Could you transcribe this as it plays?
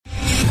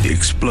The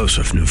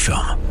explosive new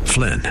film,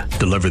 Flynn,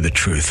 deliver the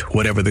truth,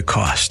 whatever the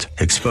cost,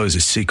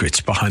 exposes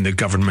secrets behind the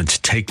government's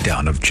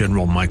takedown of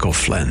General Michael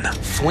Flynn.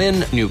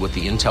 Flynn knew what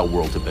the intel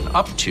world had been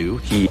up to.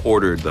 He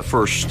ordered the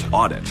first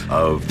audit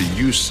of the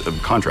use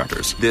of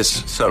contractors.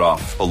 This set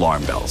off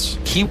alarm bells.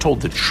 He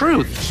told the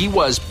truth. He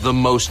was the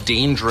most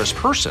dangerous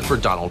person for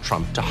Donald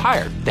Trump to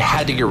hire. They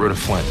had to get rid of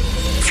Flynn.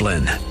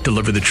 Flynn,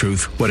 deliver the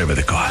truth, whatever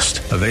the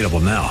cost. Available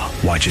now.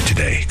 Watch it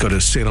today. Go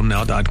to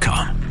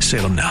salemnow.com.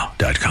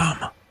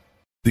 salemnow.com.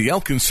 The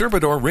El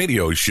Conservador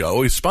radio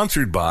show is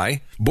sponsored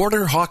by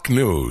Border Hawk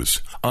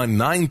News on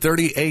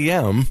 9:30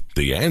 a.m.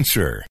 The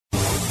Answer.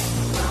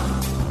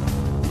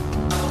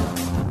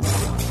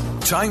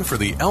 Time for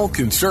the El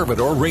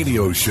Conservador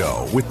radio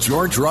show with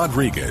George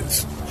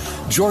Rodriguez.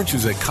 George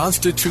is a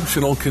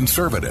constitutional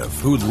conservative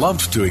who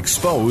loves to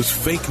expose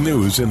fake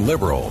news and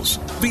liberals.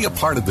 Be a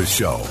part of the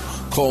show.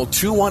 Call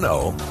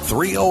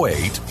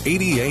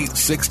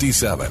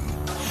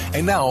 210-308-8867.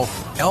 And now,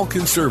 El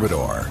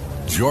Conservador,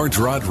 George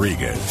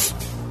Rodriguez.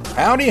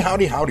 Howdy,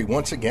 howdy, howdy.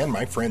 Once again,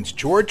 my friends,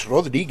 George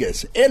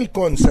Rodriguez, El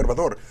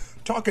Conservador,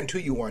 talking to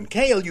you on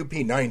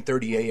KLUP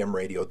 930 AM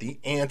radio, The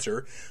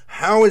Answer.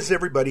 How is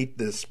everybody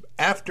this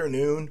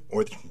afternoon,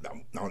 or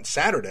on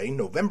Saturday,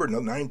 November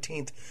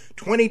 19th,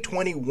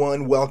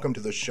 2021? Welcome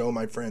to the show,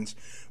 my friends.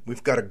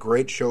 We've got a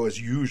great show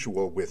as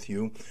usual with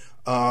you.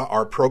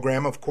 Our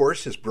program, of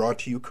course, is brought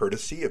to you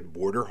courtesy of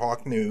Border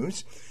Hawk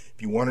News.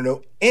 If you want to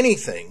know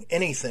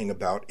anything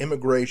about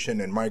immigration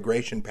and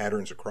migration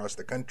patterns across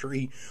the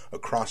country,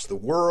 across the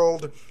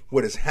world,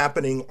 what is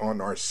happening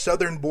on our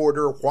southern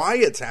border, why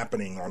it's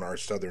happening on our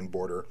southern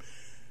border,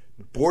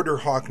 Border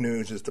Hawk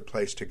News is the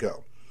place to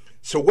go.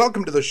 So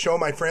welcome to the show,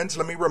 my friends.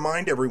 Let me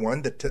remind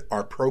everyone that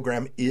our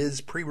program is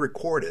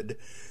pre-recorded,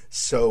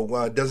 so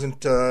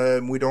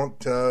we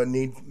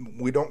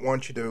don't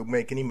want you to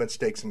make any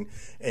mistakes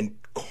and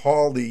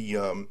call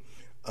the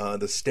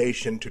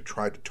station to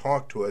try to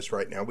talk to us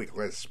right now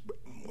because,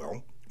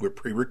 well, we're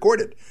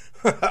pre-recorded.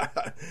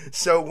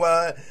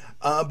 So,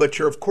 but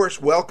you're, of course,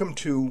 welcome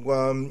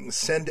to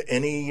send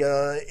any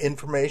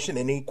information,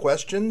 any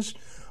questions.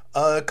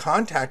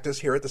 Contact us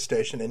here at the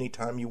station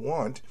anytime you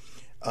want.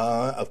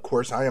 Of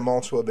course, I am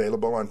also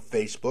available on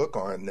Facebook,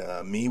 on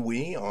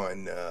MeWe,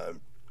 on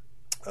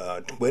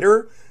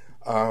Twitter,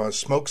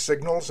 Smoke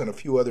Signals, and a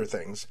few other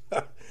things.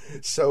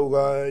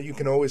 So you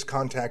can always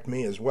contact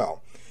me as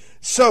well.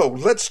 So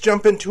let's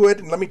jump into it,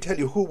 and let me tell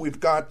you who we've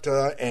got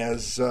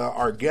as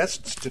our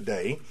guests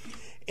today.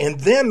 And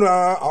then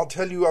I'll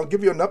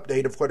give you an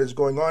update of what is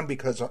going on,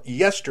 because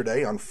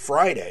yesterday, on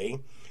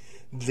Friday,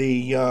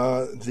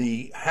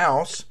 the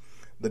House,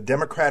 the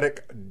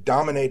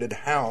Democratic-dominated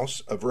House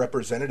of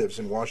Representatives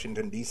in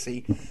Washington,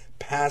 D.C.,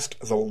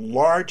 passed the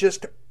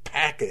largest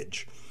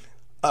package,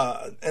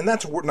 and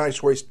that's a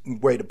nice way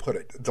to put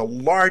it, the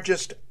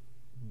largest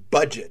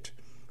budget,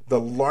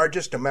 the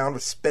largest amount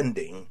of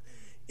spending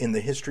in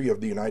the history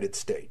of the United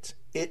States.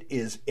 It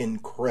is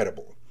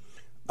incredible,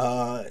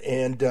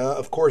 and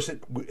of course,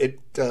 it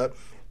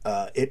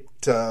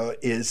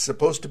is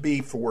supposed to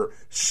be for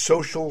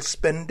social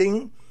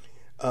spending,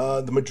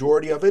 the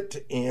majority of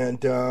it,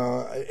 and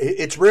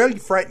it's really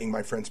frightening,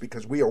 my friends,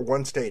 because we are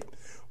one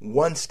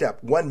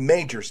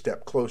major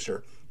step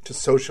closer to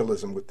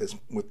socialism with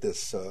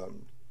this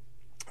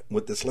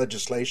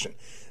legislation.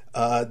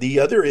 The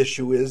other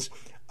issue is,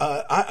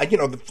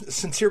 the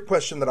sincere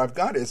question that I've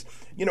got is,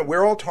 we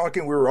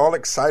were all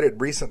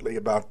excited recently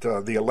about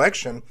the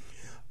election.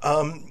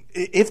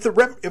 If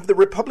the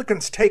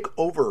Republicans take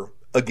over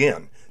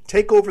again,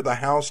 take over the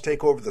House,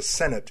 take over the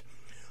Senate,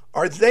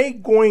 are they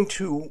going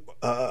to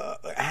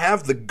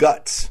have the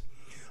guts?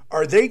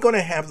 Are they going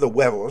to have the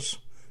huevos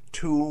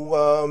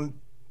to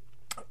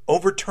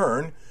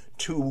overturn,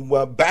 to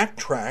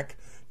backtrack,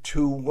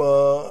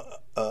 to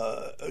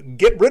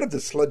get rid of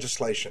this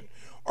legislation?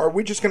 Are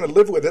we just going to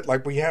live with it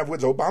like we have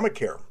with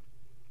Obamacare?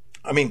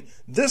 I mean,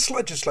 this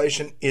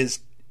legislation is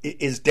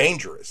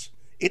dangerous.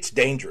 It's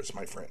dangerous,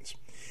 my friends,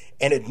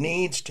 and it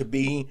needs to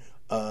be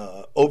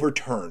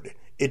overturned.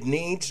 It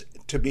needs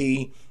to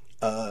be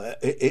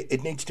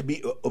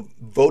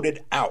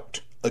voted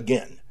out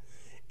again.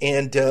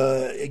 And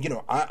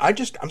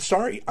I'm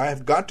sorry. I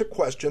have got to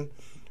question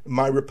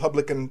my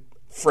Republican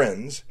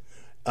friends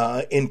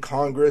in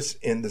Congress,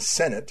 in the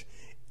Senate,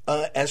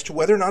 as to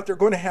whether or not they're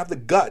going to have the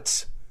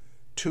guts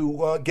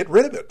to get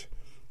rid of it.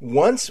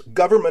 Once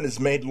government is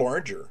made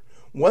larger,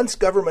 once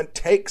government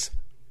takes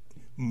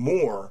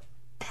more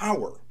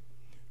power,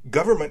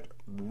 government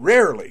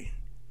rarely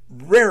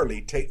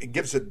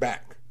gives it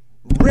back.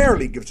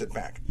 Rarely gives it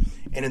back.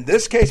 And in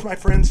this case, my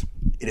friends,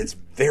 it is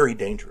very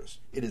dangerous.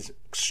 It is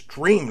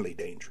extremely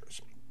dangerous.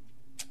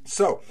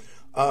 So,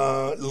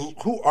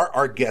 who are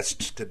our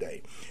guests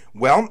today?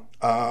 Well,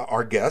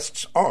 our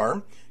guests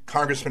are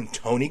Congressman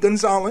Tony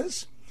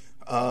Gonzalez,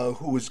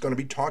 who is going to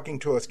be talking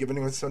to us,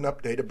 giving us an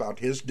update about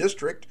his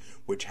district,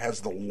 which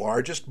has the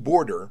largest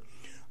border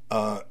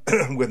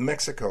with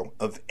Mexico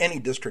of any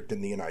district in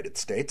the United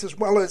States, as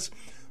well as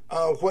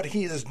what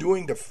he is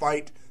doing to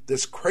fight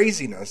this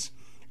craziness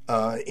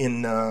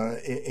in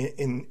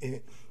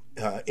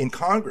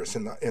Congress,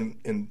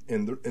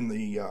 in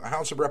the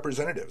House of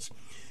Representatives.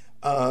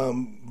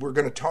 We're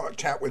going to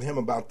chat with him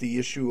about the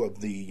issue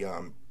of the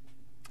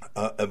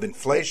of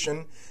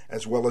inflation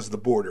as well as the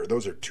border.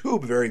 Those are two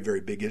very,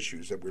 very big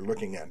issues that we're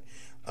looking at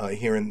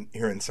here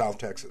in South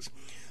Texas.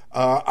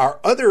 Our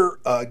other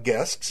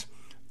guests,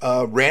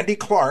 Randy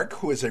Clark,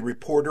 who is a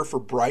reporter for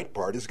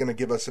Breitbart, is going to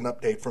give us an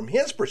update from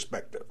his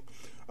perspective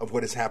of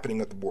what is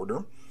happening at the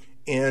border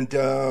and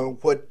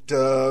what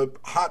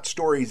hot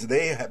stories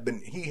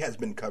he has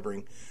been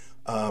covering.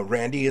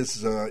 Randy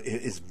is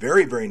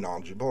very, very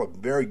knowledgeable, a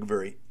very,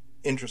 very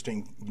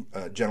interesting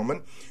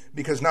gentleman,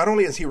 because not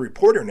only is he a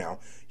reporter now,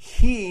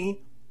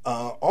 he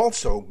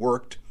also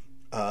worked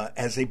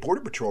as a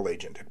Border Patrol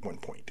agent at one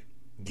point.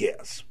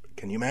 Yes.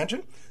 Can you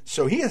imagine?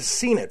 So he has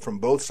seen it from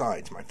both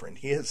sides, my friend.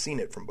 He has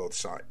seen it from both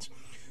sides.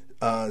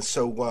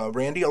 So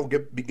Randy will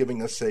be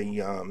giving us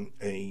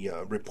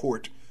a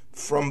report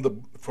from the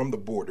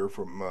border,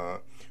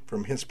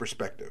 from his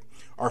perspective.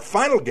 Our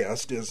final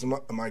guest is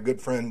my good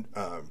friend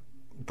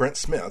Brent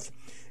Smith,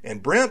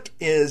 and Brent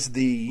is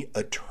the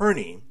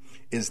county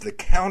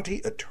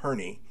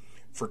attorney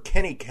for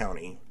Kenny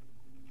County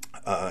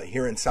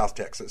here in South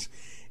Texas.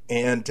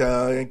 And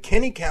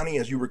Kenny County,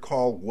 as you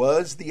recall,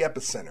 was the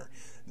epicenter.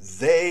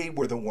 They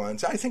were the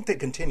ones, I think they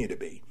continue to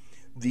be,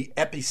 the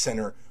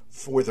epicenter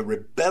for the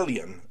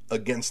rebellion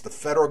against the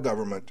federal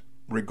government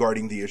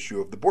regarding the issue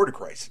of the border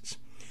crisis.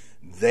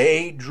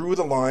 They drew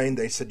the line.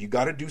 They said, you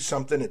got to do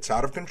something. It's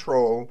out of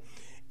control.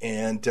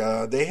 And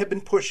they have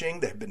been pushing.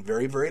 They have been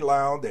very, very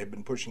loud. They have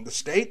been pushing the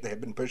state. They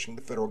have been pushing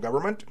the federal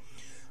government.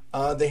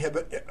 They have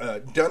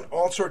done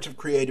all sorts of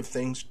creative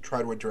things to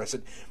try to address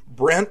it.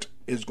 Brent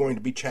is going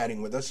to be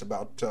chatting with us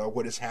about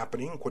what is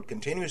happening, what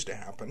continues to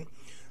happen,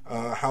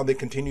 how they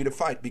continue to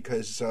fight,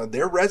 because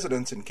their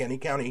residents in Kenny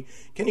County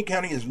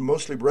is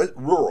mostly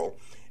rural,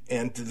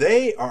 and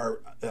they are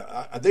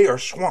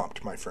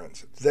swamped, my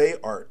friends. They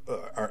are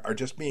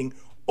just being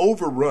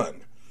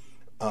overrun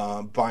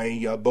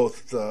by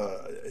both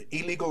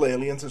illegal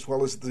aliens as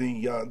well as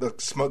the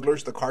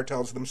smugglers, the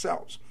cartels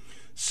themselves.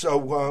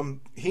 So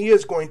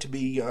he's going to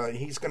be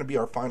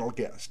our final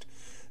guest.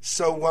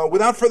 So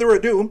without further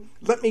ado,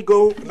 let me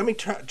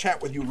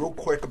chat with you real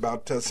quick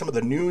about some of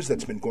the news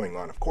that's been going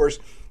on. Of course,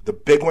 the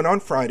big one on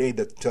Friday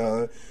that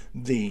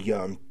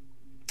the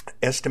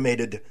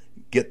estimated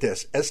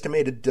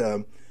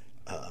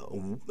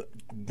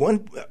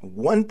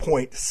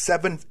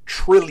 $1.7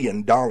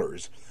 trillion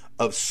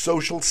of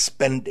social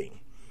spending.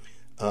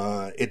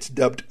 It's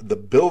dubbed the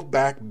Build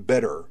Back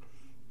Better.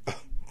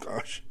 Oh,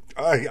 gosh.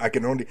 I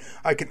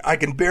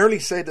can barely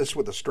say this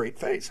with a straight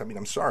face. I mean,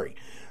 I'm sorry.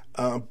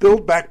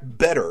 Build Back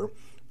Better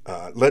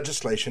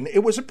legislation, it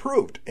was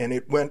approved, and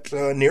it went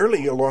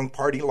nearly along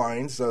party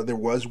lines. There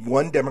was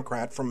one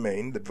Democrat from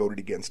Maine that voted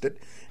against it,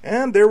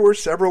 and there were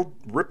several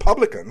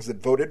Republicans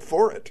that voted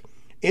for it.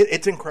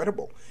 It's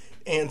incredible.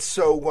 And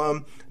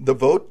so the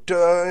vote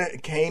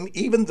came,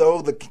 even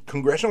though the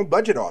Congressional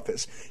Budget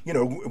Office,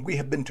 we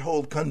have been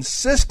told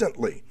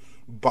consistently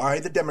by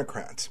the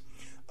Democrats,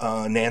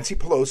 Nancy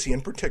Pelosi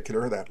in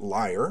particular, that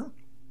liar,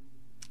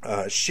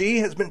 she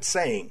has been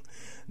saying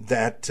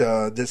that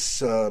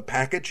this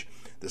package,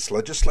 this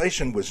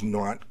legislation, was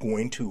not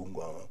going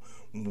to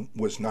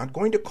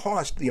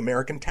cost the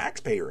American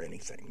taxpayer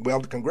anything. Well,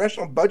 the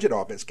Congressional Budget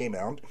Office came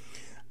out,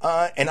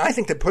 and I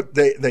think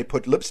they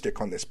put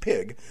lipstick on this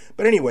pig.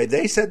 But anyway,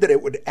 they said that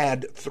it would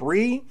add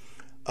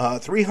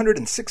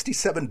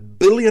 $367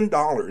 billion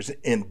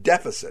in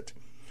deficit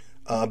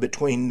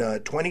between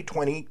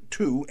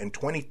 2022 and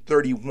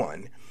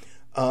 2031.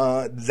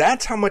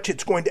 That's how much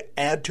it's going to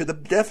add to the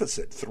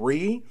deficit.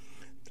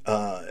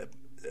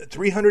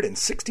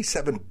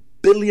 $367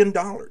 billion,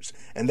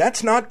 and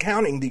that's not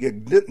counting the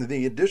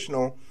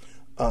additional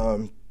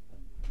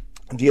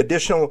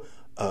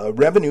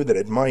revenue that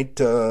it might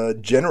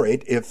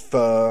generate if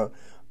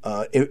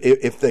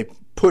they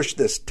push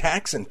this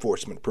tax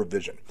enforcement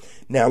provision.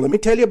 Now, let me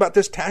tell you about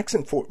this tax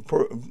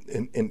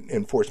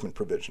enforcement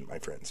provision, my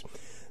friends.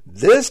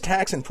 This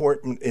tax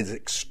enforcement is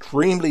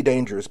extremely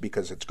dangerous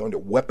because it's going to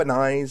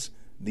weaponize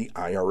the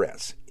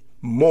IRS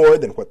more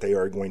than what they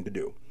are going to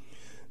do.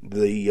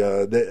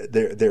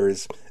 There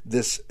is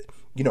this,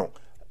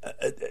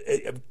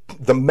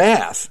 the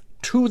math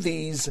to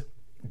these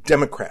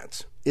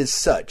Democrats is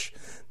such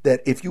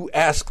that if you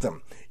ask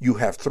them, you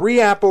have 3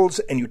 apples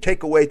and you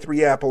take away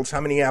 3 apples, how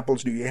many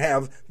apples do you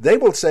have? They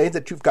will say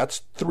that you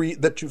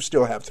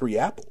still have 3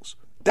 apples.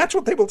 That's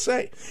what they will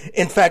say.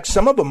 In fact,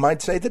 some of them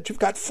might say that you've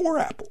got 4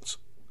 apples.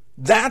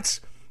 That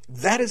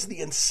is the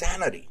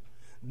insanity.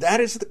 That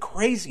is the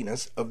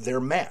craziness of their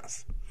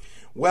math.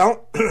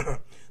 Well,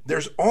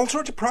 there's all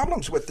sorts of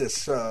problems with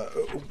this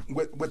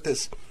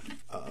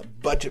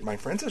budget, my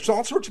friends. There's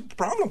all sorts of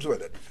problems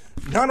with it.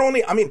 Not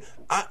only,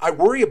 I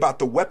worry about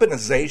the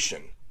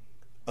weaponization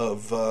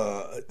of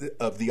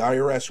the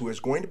IRS, who is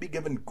going to be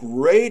given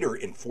greater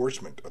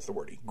enforcement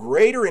authority.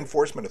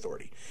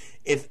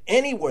 If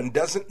anyone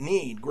doesn't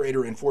need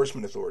greater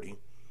enforcement authority,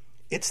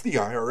 it's the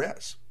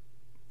IRS.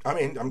 I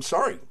mean, I'm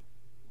sorry.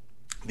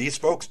 These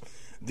folks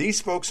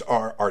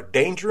are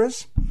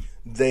dangerous.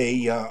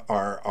 They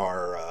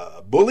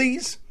are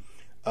bullies.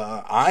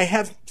 I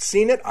have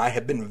seen it. I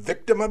have been a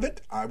victim of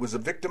it. I was a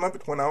victim of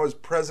it when I was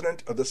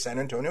president of the San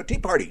Antonio Tea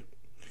Party.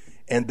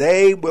 And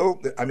they will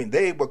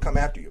come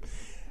after you.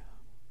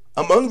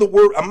 Among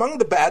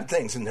the bad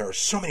things, and there are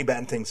so many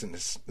bad things in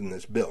this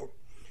bill,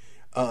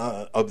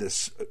 of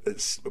this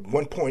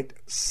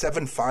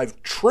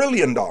 $1.75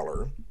 trillion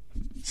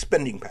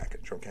spending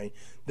package, okay?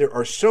 There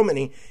are so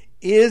many,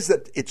 is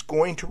that it's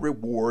going to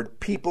reward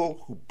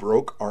people who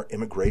broke our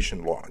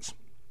immigration laws.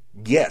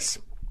 Yes,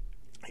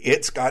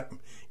 it's got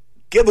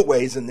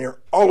giveaways in there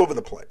all over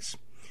the place.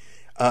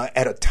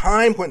 At a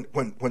time when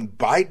the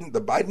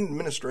Biden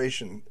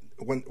administration,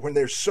 when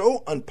they're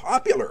so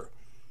unpopular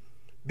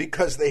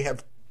because they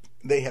have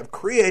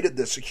created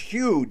this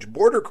huge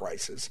border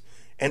crisis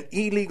and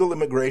illegal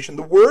immigration,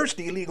 the worst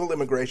illegal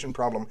immigration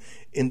problem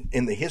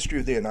in the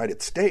history of the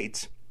United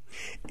States,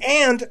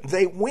 and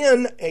they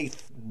win a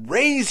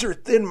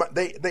razor-thin,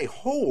 they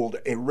hold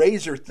a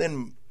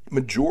razor-thin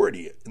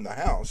majority in the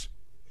House,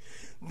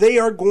 they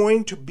are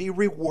going to be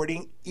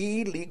rewarding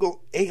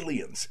illegal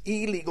aliens,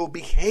 illegal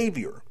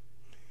behavior,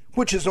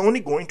 which is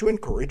only going to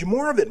encourage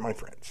more of it, my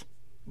friends.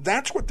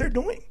 That's what they're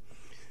doing.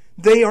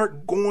 They are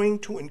going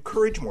to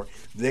encourage more.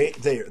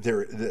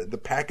 The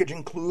package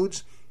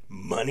includes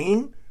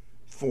money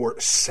for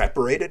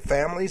separated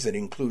families. It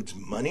includes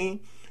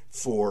money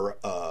for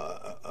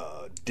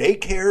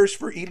daycares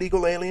for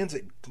illegal aliens.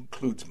 It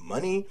includes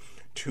money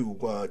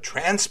to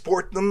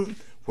transport them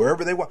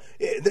wherever they want.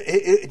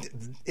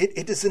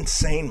 It is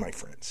insane, my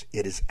friends.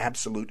 It is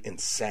absolute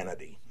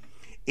insanity.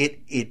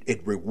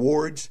 It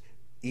rewards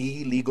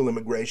illegal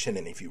immigration,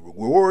 and if you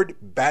reward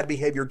bad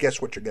behavior,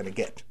 guess what you're going to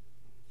get?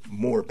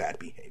 More bad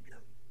behavior.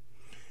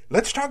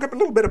 Let's talk a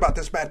little bit about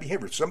this bad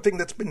behavior, something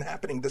that's been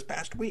happening this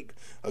past week.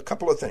 A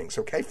couple of things,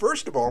 okay?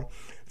 First of all,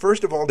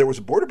 there was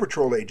a Border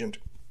Patrol agent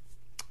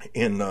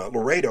in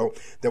Laredo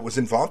that was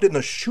involved in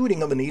the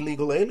shooting of an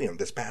illegal alien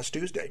this past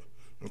Tuesday,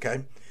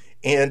 okay?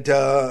 And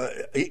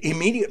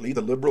immediately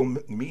the liberal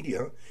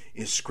media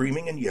is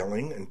screaming and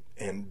yelling,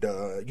 and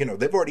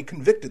they've already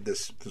convicted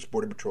this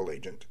Border Patrol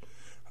agent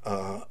they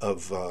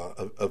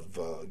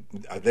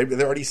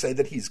already say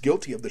that he's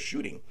guilty of the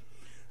shooting.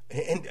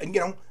 And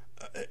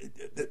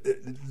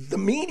the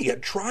media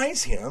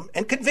tries him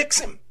and convicts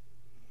him.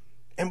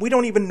 And we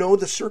don't even know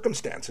the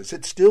circumstances.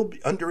 It's still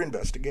under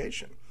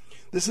investigation.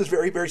 This is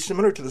very, very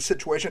similar to the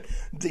situation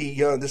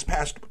this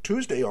past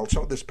Tuesday,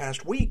 also this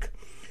past week.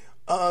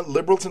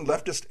 Liberals and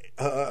leftists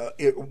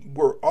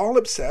were all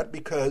upset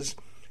because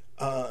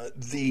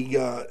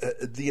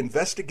the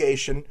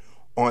investigation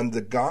on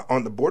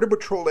the Border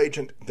Patrol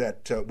agent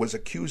that was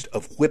accused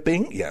of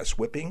whipping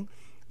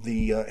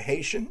the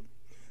Haitian.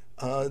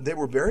 They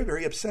were very,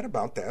 very upset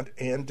about that,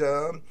 and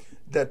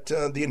that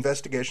the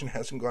investigation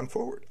hasn't gone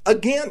forward.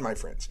 Again, my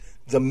friends,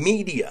 the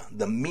media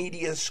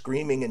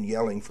screaming and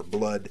yelling for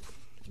blood,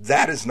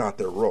 that is not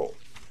their role.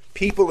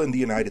 People in the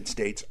United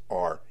States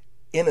are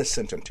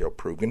innocent until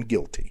proven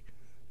guilty.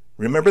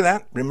 Remember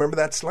that? Remember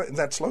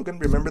that slogan?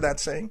 Remember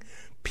that saying?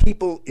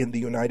 People in the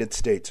United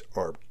States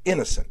are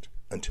innocent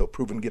until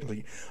proven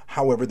guilty.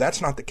 However,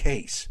 that's not the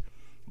case.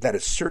 That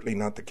is certainly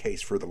not the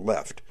case for the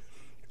left.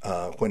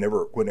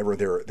 Whenever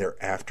they're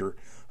after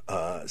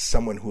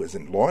someone who is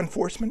in law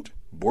enforcement,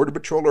 Border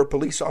Patrol or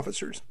police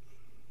officers,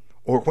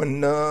 or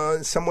when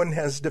someone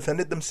has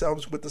defended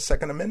themselves with the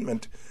Second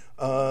Amendment,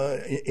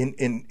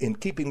 in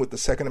keeping with the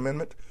Second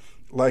Amendment,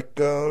 like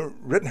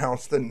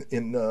Rittenhouse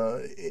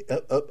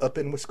up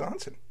in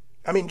Wisconsin.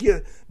 I mean, yeah,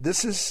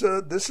 this is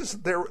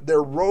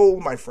their role,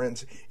 my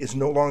friends, is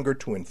no longer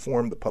to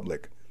inform the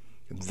public.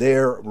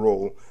 Their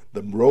role,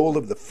 the role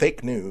of the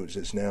fake news,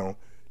 is now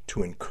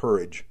to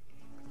encourage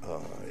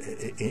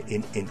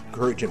and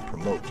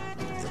promote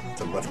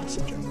the leftist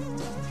agenda.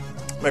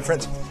 My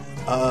friends,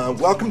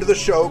 welcome to the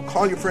show.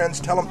 Call your friends,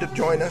 tell them to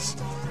join us,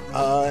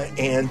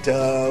 and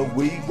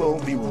we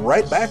will be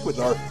right back with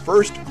our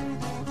first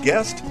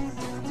guest.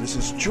 This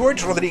is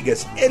George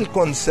Rodriguez, El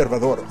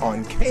Conservador,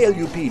 on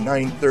KLUP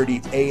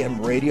 930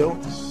 AM radio,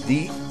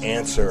 The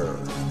Answer.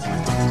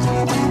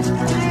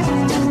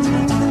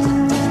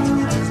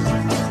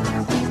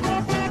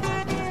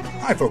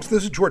 Hi, folks.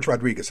 This is George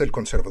Rodriguez, El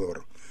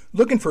Conservador.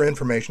 Looking for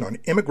information on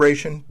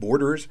immigration,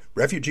 borders,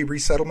 refugee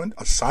resettlement,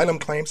 asylum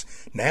claims,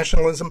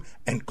 nationalism,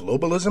 and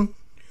globalism?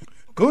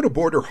 Go to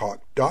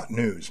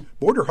BorderHawk.news.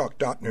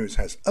 BorderHawk.news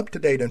has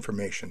up-to-date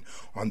information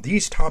on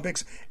these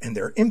topics and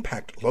their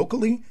impact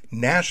locally,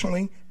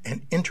 nationally,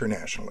 and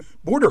internationally.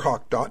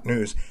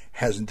 BorderHawk.news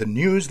has the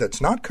news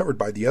that's not covered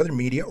by the other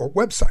media or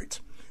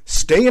websites.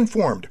 Stay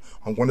informed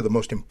on one of the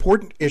most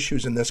important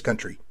issues in this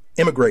country,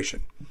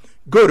 immigration.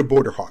 Go to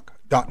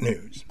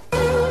BorderHawk.news.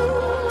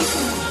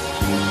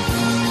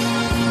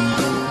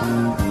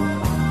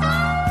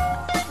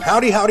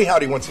 Howdy, howdy,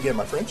 howdy once again,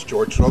 my friends.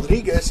 George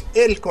Rodriguez,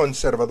 El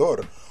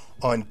Conservador,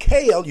 on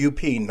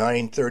KLUP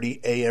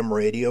 930 AM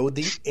radio,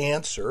 The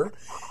Answer.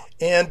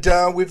 And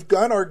we've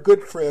got our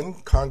good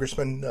friend,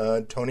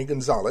 Congressman Tony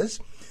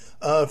Gonzalez,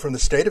 from the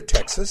state of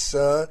Texas.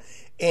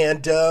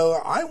 And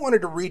I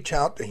wanted to reach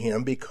out to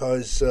him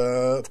because,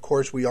 of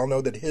course, we all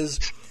know that his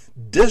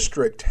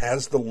district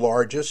has the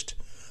largest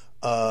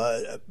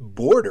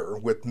border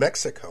with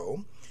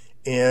Mexico.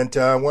 And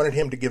I wanted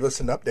him to give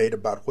us an update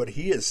about what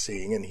he is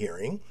seeing and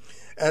hearing,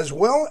 as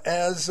well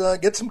as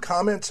get some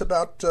comments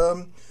about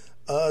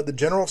the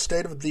general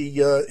state of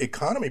the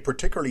economy,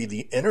 particularly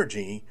the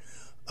energy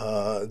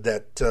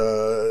that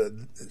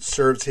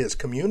serves his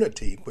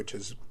community, which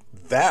is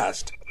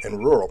vast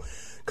and rural.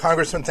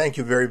 Congressman, thank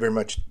you very, very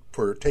much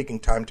for taking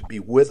time to be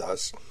with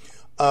us.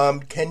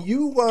 Can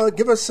you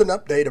give us an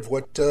update of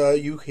what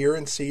you hear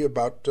and see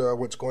about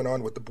what's going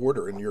on with the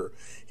border in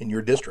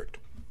your district?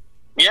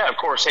 Yeah, of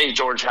course. Hey,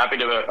 George, happy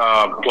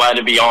to glad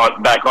to be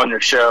back on your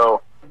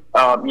show.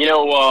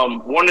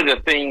 One of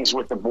the things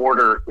with the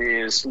border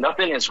is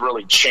nothing has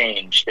really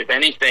changed. If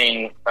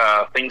anything,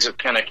 things have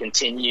kind of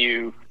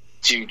continued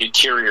to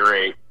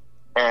deteriorate.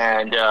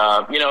 And,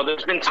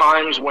 there's been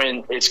times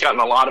when it's gotten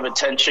a lot of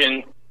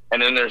attention,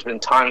 and then there's been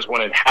times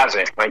when it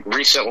hasn't. Like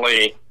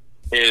lately,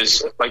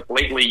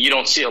 you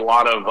don't see a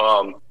lot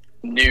of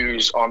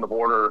news on the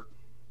border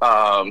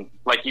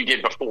like you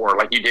did before,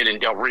 like you did in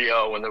Del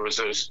Rio when there was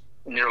those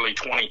nearly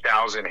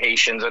 20,000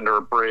 Haitians under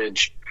a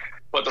bridge.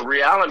 But the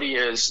reality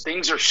is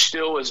things are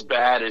still as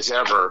bad as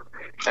ever.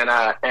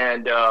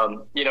 And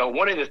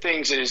one of the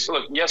things is,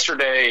 look,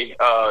 yesterday,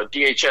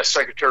 DHS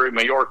Secretary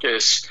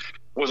Mayorkas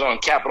was on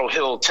Capitol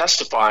Hill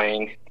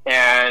testifying,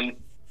 and,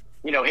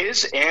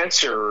 his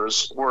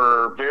answers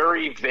were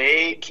very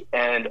vague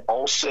and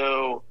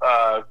also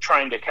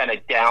trying to kind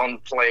of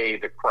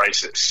downplay the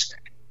crisis.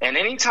 And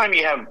anytime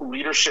you have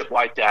leadership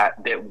like that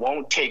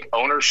won't take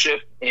ownership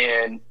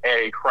in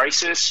a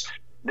crisis,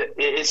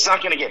 it's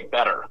not going to get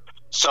better.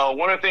 So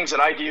one of the things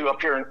that I do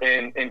up here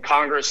in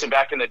Congress and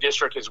back in the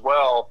district as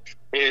well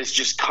is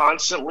just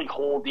constantly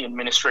hold the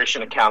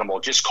administration accountable.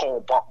 Just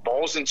call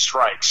balls and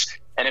strikes.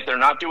 And if they're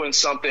not doing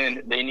something,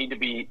 it needs to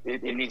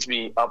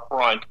be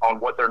upfront on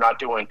what they're not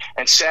doing.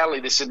 And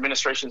sadly, this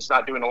administration is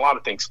not doing a lot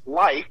of things,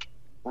 like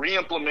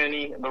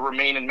re-implementing the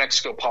Remain in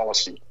Mexico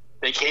policy.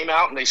 They came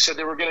out and they said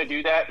they were going to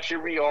do that.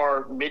 Here we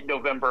are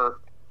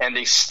mid-November, and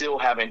they still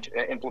haven't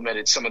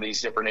implemented some of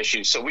these different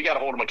issues. So we got to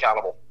hold them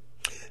accountable.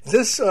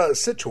 This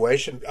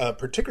situation,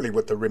 particularly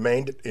with the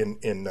Remain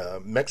in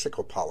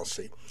Mexico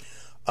policy,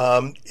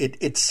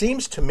 it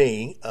seems to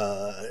me,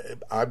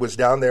 I was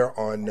down there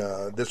on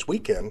this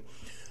weekend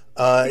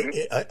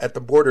at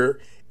the border,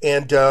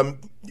 and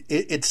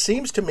it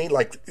seems to me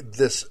like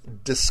this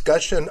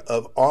discussion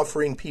of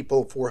offering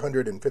people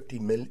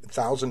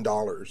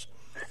 $450,000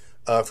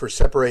 for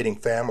separating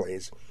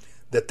families,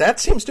 that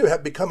seems to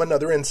have become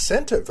another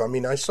incentive. I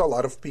mean, I saw a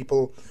lot of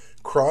people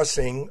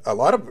crossing, a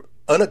lot of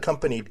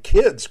unaccompanied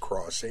kids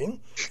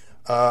crossing.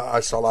 I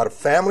saw a lot of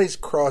families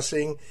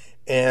crossing,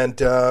 and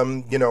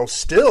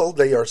still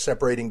they are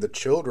separating the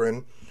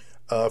children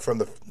from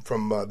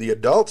the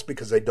adults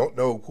because they don't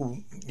know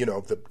who,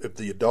 if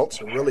the adults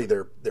are really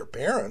their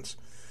parents.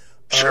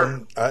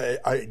 Sure.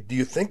 Do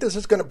you think this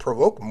is going to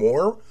provoke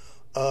more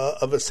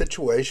of a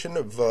situation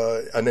of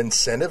an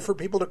incentive for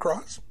people to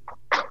cross?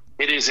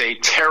 It is a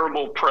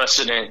terrible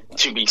precedent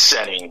to be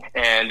setting,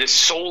 and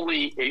this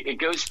it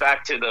goes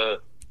back to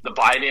the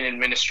Biden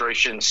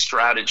administration's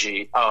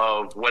strategy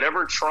of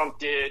whatever Trump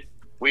did,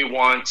 we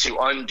want to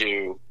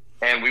undo,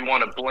 and we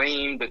want to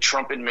blame the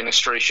Trump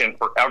administration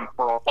for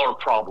all our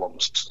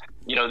problems.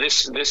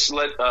 This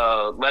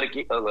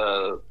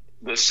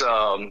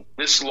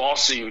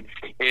lawsuit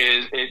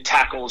it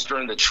tackles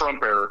during the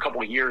Trump era, a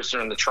couple of years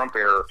during the Trump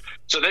era.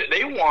 So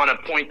they want to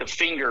point the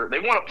finger. They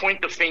want to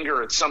point the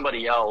finger at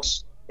somebody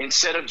else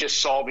instead of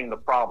just solving the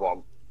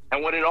problem.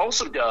 And what it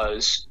also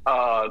does,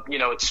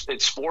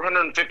 it's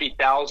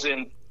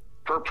 $450,000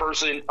 per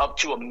person, up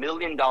to $1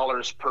 million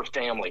per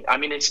family. I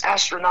mean, it's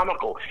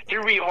astronomical.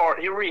 Here we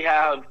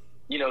have,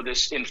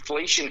 this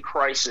inflation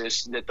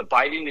crisis that the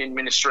Biden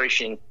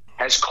administration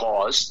has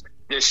caused,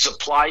 this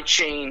supply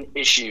chain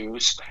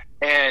issues,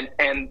 and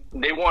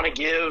they want to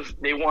give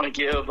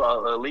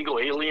illegal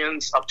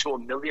aliens up to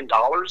 $1 million.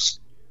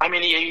 I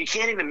mean, you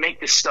can't even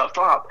make this stuff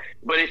up.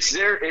 But it's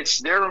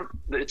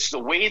the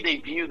way they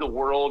view the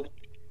world.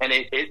 And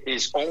it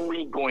is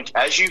only going to,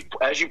 as you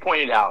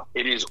pointed out,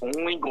 it is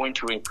only going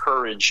to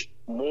encourage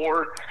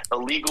more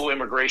illegal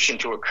immigration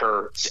to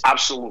occur. It's the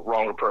absolute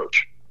wrong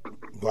approach.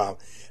 Wow.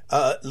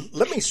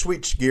 Let me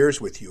switch gears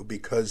with you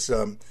because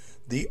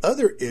the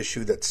other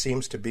issue that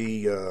seems to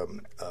be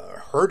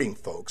hurting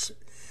folks,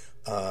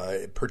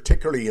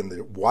 particularly in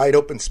the wide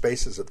open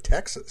spaces of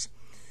Texas,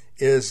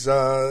 is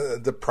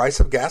the price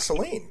of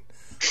gasoline.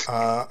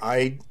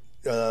 I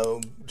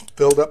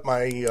filled up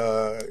my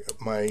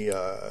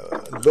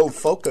little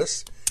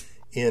Focus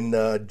in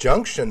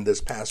Junction this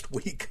past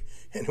week,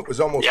 and it was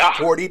almost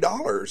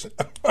 $40.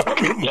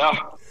 Yeah,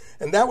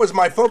 and that was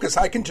my Focus.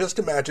 I can just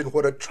imagine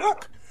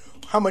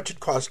how much it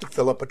costs to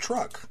fill up a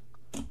truck.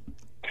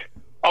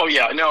 Oh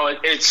yeah, no,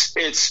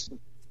 it's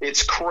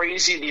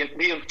crazy.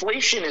 The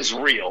inflation is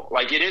real.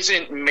 Like, it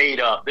isn't made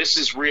up. This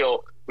is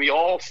real. We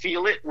all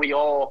feel it. We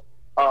all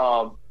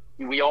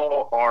we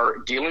all are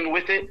dealing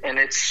with it, and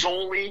it's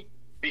solely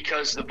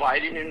because the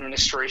Biden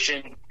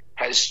administration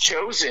has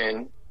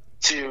chosen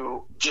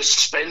to just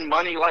spend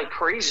money like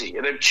crazy.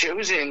 And they've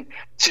chosen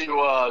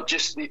to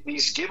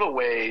these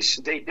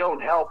giveaways. They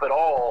don't help at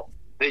all.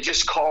 They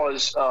just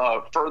cause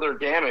further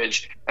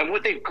damage. And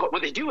what they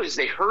do is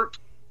they hurt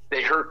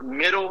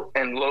middle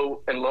and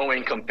low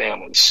income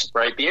families.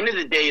 Right. At the end of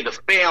the day, the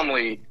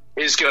family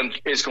is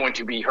going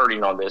to be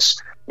hurting on this.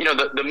 You know,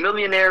 the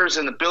millionaires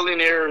and the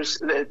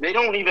billionaires, they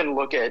don't even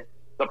look at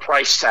the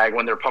price tag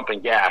when they're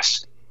pumping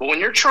gas. But when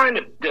you're trying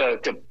to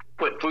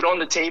put food on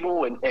the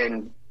table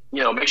and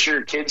you know, make sure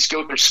your kids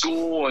go through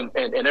school and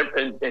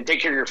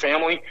take care of your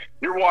family,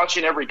 you're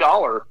watching every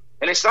dollar.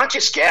 And it's not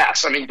just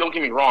gas. I mean, don't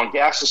get me wrong,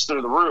 gas is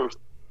through the roof.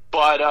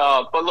 But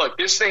look,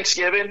 this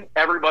Thanksgiving,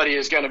 everybody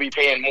is going to be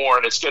paying more,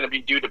 and it's going to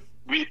be due to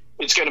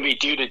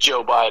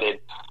Joe Biden.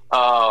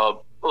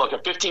 Look, a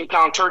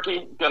 15-pound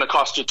turkey going to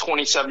cost you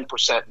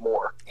 27%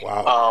 more.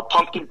 Wow.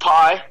 Pumpkin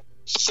pie,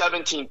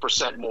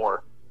 17%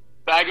 more.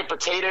 Bag of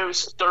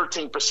potatoes,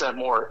 13%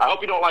 more. I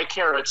hope you don't like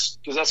carrots,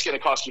 because that's going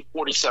to cost you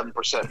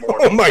 47%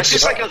 more. Oh my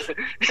God!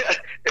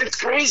 It's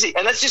crazy,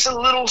 and that's just a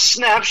little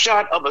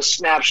snapshot of a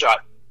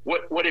snapshot.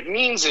 What it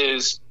means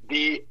is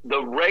the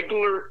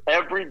regular,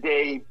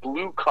 everyday,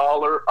 blue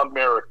collar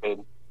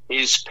American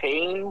is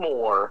paying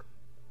more,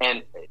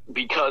 and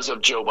because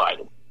of Joe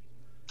Biden.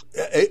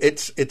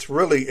 It's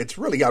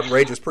really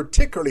outrageous,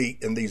 particularly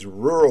in these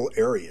rural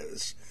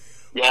areas.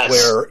 Yes.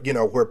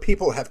 Where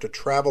people have to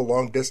travel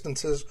long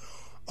distances,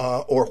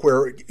 or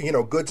where, you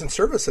know, goods and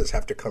services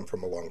have to come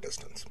from a long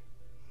distance.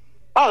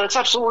 Oh, that's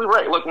absolutely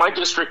right. Look, my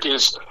district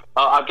is,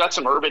 I've got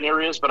some urban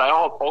areas, but I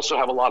also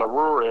have a lot of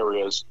rural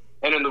areas.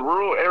 And in the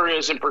rural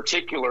areas in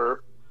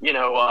particular, you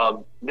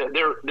know,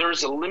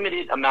 there's a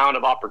limited amount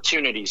of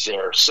opportunities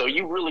there. So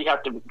you really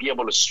have to be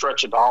able to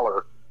stretch a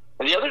dollar.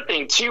 And the other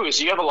thing, too,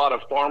 is you have a lot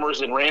of farmers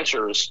and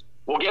ranchers.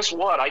 Well, guess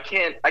what? I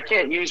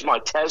can't use my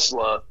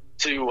Tesla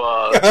to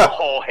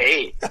haul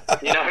hay.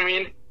 You know what I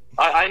mean?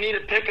 I need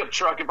a pickup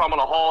truck if I'm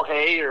going to haul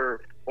hay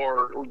or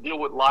deal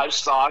with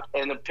livestock,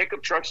 and the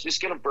pickup truck's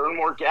just going to burn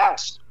more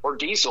gas or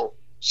diesel.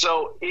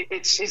 So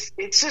it's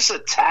this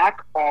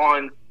attack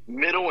on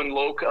middle and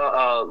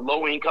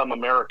low income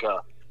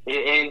America.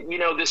 And you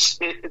know, there's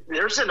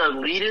an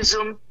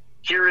elitism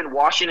here in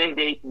Washington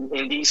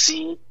in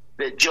D.C.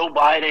 that Joe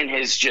Biden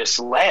has just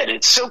led.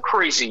 It's so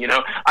crazy. You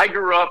know, I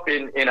grew up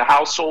in a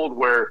household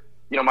where,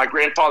 you know, my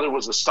grandfather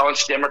was a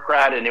staunch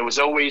Democrat, and it was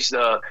always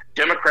the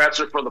Democrats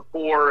are for the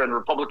poor and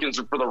Republicans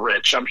are for the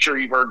rich. I'm sure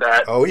you've heard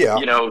that. Oh yeah.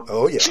 You know,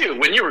 oh yeah. Too,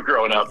 when you were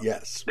growing up.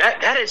 Yes.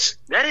 That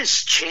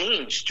has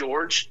changed,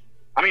 George.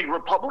 I mean,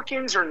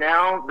 Republicans are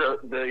now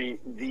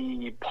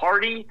the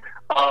party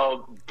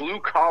of blue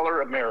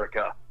collar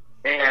America,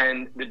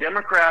 and the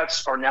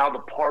Democrats are now the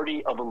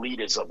party of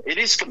elitism. It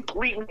is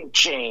completely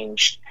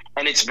changed,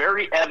 and it's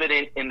very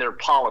evident in their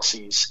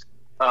policies.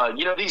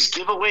 You know, these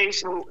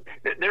giveaways,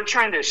 they're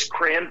trying to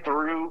cram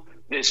through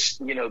this,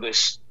 you know,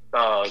 this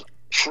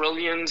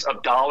trillions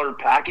of dollar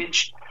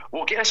package.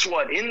 Well, guess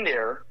what? In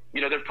there,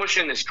 you know, they're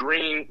pushing this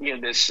green, you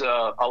know, this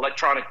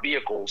electronic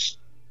vehicles.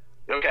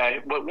 Okay,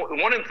 but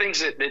one of the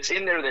things that's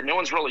in there that no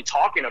one's really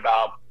talking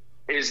about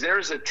is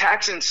there's a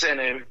tax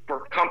incentive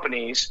for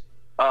companies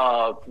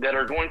that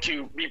are going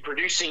to be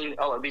producing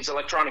these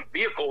electronic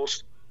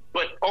vehicles,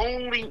 but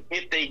only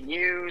if they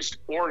use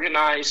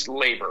organized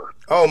labor.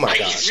 Oh my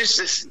God! It's just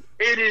this.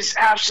 It is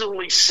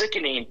absolutely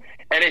sickening,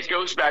 and it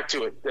goes back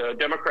to it. The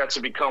Democrats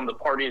have become the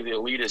party of the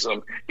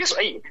elitism. Yes,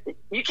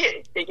 you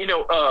can't. You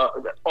know,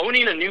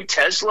 owning a new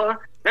Tesla,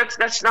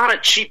 that's not a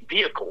cheap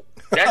vehicle.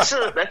 That's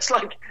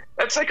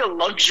like a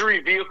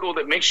luxury vehicle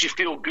that makes you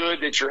feel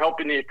good that you're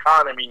helping the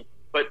economy.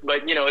 But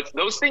you know,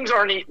 those things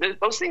aren't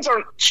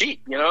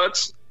cheap. You know,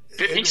 it's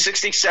 $50,000,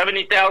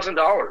 $60,000,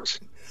 $70,000.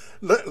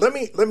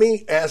 Let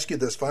me ask you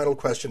this final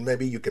question.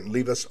 Maybe you can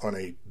leave us on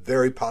a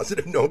very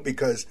positive note,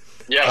 because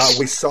yes.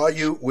 We saw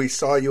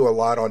you a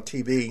lot on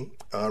TV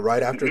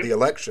right after the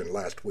election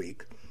last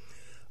week.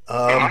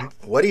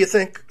 What do you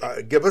think?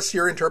 Give us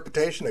your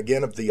interpretation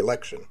again of the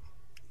election.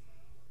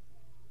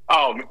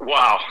 Oh,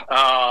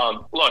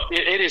 wow. Look,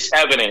 it is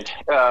evident.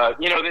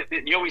 You know,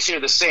 you always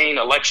hear the saying,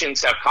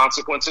 elections have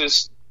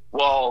consequences.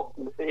 Well,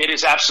 it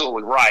is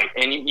absolutely right.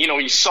 And, you know,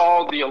 you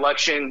saw the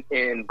election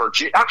in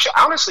Virginia, actually,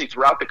 honestly,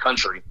 throughout the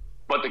country.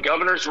 But the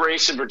governor's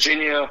race in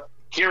Virginia,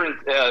 here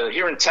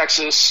in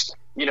Texas,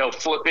 you know,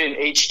 flipping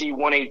HD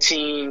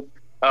 118.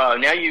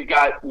 Now you've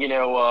got, you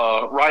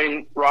know,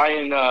 Ryan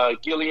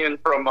Guillen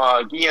from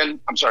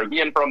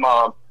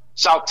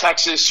South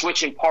Texas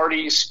switching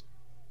parties.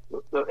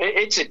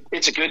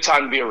 It's a good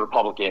time to be a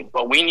Republican,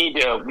 but we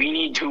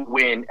need to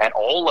win at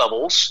all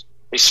levels,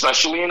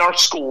 especially in our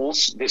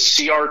schools. This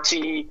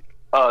CRT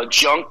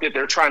junk that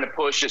they're trying to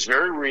push is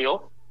very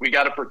real. We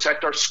got to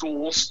protect our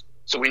schools,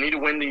 so we need to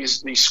win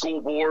these school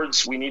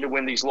boards. We need to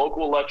win these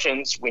local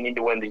elections. We need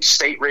to win these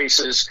state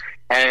races.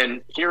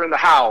 And here in the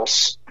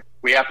House,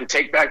 we have to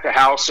take back the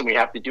House, and we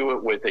have to do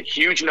it with a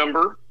huge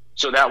number,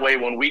 So that way,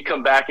 when we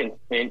come back in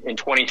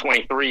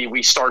 2023,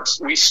 we start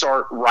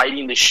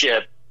righting the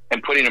ship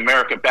and putting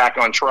America back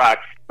on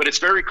track. But it's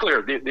very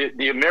clear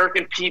the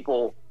American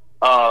people,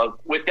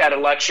 with that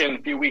election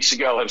a few weeks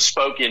ago, have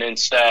spoken and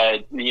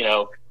said,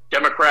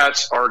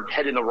 Democrats are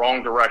heading in the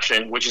wrong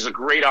direction, which is a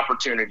great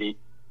opportunity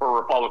for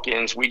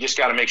Republicans. We just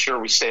got to make sure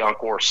we stay on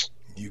course.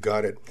 You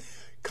got it.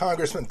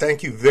 Congressman,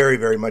 thank you very,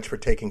 very much for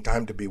taking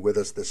time to be with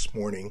us this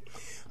morning.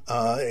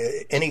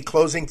 Any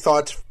closing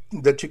thoughts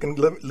that you can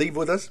leave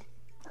with us?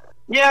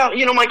 Yeah,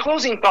 my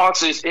closing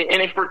thoughts is,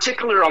 and in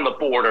particular on the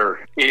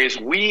border, is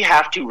we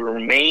have to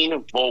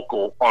remain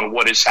vocal on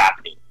what is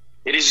happening.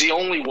 It is the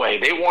only way.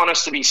 They want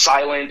us to be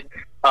silent.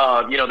 They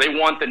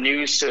want the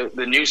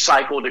news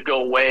cycle to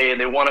go away, and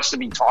they want us to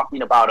be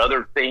talking about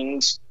other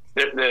things.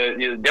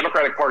 The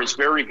Democratic Party is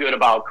very good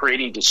about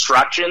creating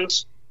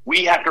distractions.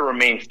 We have to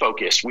remain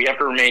focused. We have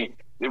to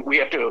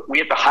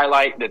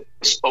highlight that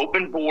these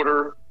open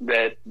border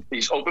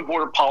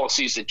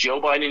policies that Joe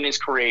Biden is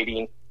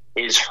creating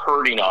is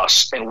hurting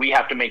us, and we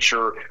have to make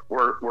sure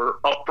we're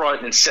up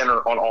front and center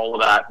on all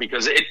of that,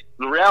 because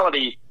the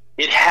reality,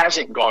 it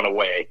hasn't gone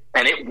away,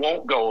 and it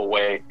won't go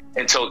away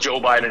until Joe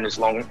Biden is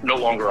no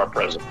longer our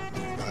president.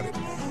 Got it.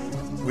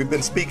 We've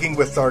been speaking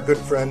with our good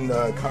friend,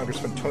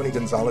 Congressman Tony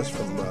Gonzalez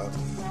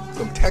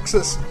from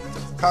Texas.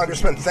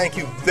 Congressman, thank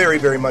you very,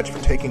 very much for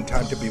taking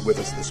time to be with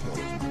us this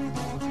morning.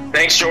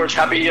 Thanks, George.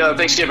 Happy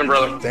Thanksgiving,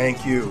 brother.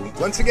 Thank you.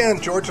 Once again,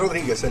 George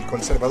Rodriguez, El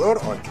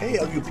Conservador, on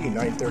KLUP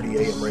 930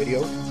 AM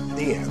radio,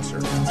 The Answer.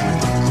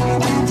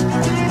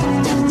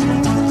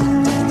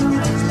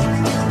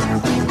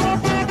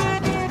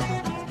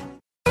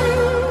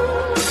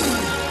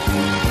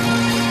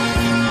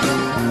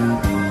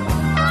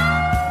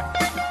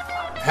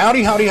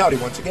 Howdy, howdy, howdy.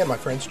 Once again, my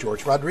friends,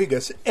 George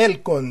Rodriguez, El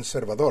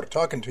Conservador,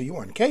 talking to you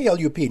on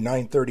KLUP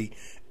 930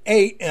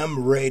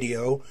 AM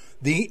radio,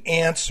 The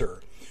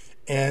Answer.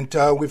 And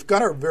we've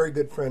got our very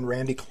good friend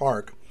Randy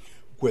Clark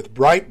with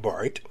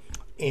Breitbart.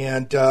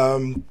 And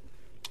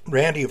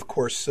Randy, of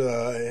course,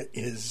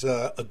 is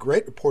a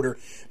great reporter,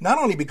 not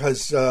only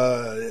because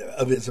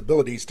of his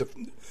abilities to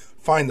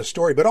find the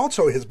story, but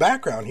also his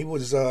background. He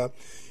was a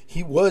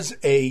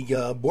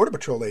Border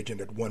Patrol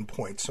agent at one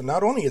point. So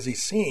not only is he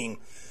seeing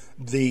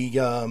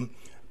the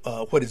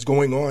what is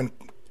going on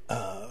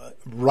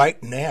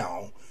right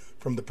now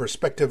from the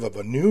perspective of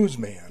a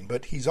newsman,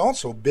 but he's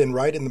also been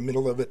right in the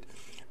middle of it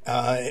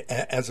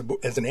as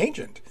an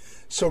agent.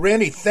 So,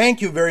 Randy,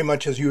 thank you very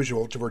much, as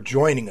usual, for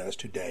joining us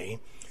today.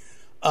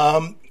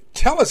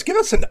 Give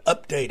us an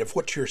update of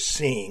what you're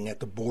seeing at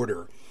the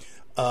border.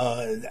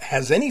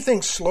 Has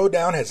anything slowed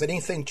down? Has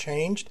anything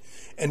changed?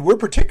 And we're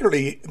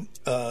particularly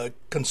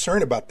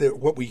concerned about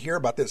what we hear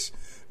about this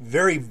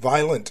very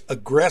violent,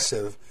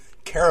 aggressive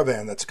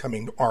caravan that's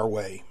coming our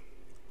way.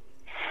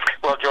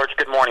 Well, George,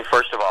 good morning,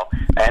 first of all,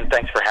 and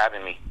thanks for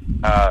having me.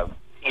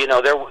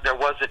 There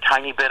was a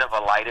tiny bit of a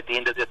light at the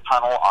end of this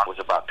tunnel. It was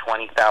about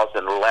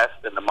 20,000 less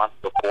than the month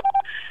before.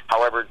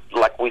 However,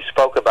 like we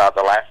spoke about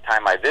the last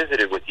time I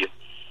visited with you,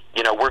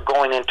 we're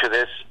going into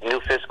this new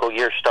fiscal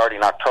year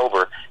starting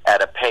October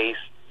at a pace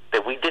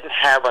that we didn't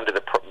have under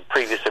the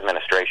previous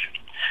administration.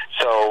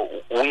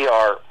 So we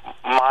are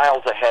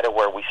miles ahead of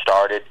where we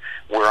started.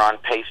 We're on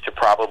pace to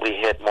probably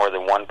hit more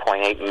than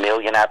 1.8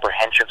 million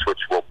apprehensions, which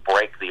will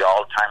break the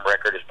all-time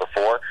record as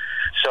before.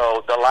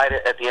 So the light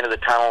at the end of the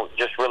tunnel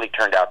just really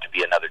turned out to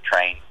be another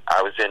train.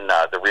 I was in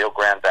the Rio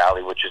Grande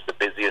Valley, which is the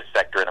busiest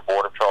sector in the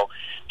Border Patrol,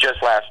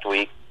 just last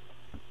week.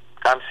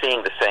 I'm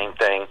seeing the same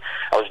thing.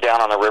 I was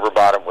down on the river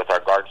bottom with our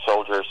Guard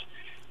soldiers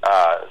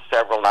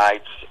several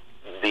nights.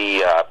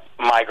 The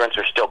migrants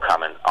are still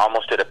coming,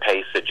 almost at a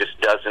pace that just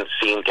doesn't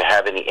seem to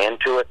have any end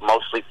to it,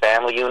 mostly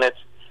family units.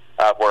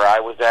 Where I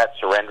was at,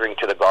 surrendering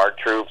to the Guard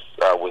troops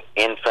with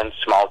infants,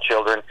 small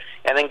children,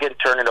 and then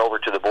turn it over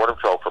to the Border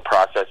Patrol for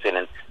processing.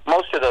 And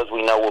most of those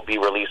we know will be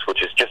released,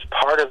 which is just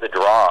part of the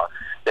draw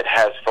that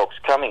has folks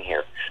coming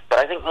here. But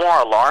I think more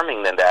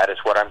alarming than that is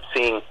what I'm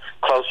seeing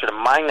closer to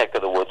my neck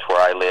of the woods where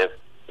I live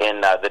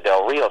in the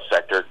Del Rio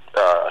sector.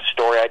 A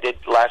story I did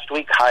last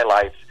week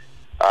highlights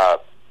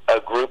a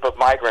group of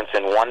migrants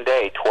in one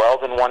day,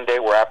 12 in one day,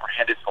 were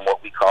apprehended from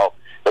what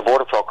the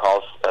Border Patrol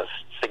calls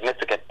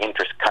significant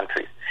interest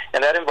countries.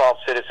 And that involves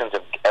citizens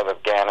of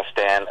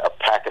Afghanistan, of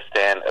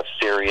Pakistan, of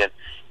Syria,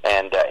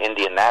 and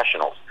Indian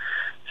nationals.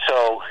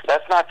 So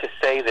that's not to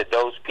say that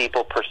those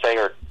people per se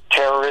are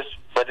terrorists,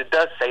 but it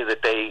does say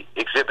that they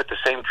exhibit the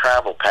same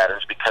travel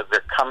patterns because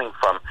they're coming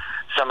from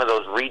some of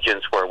those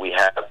regions where we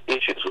have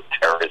issues with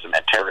terrorism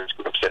and terrorist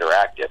groups that are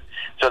active.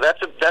 So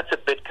that's a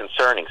bit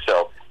concerning.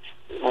 So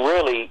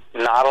really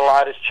not a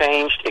lot has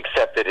changed,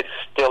 except that it's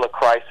still a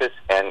crisis,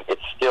 and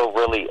it's still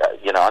really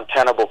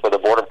untenable for the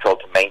Border Patrol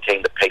to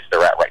maintain the pace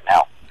they're at right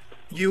now.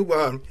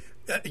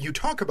 You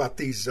talk about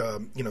these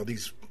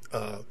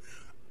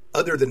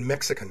other than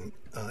Mexican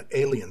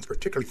aliens,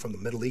 particularly from the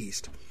Middle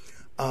East.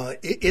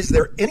 Is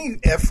there any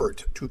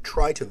effort to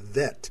try to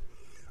vet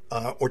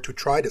or to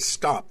try to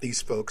stop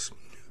these folks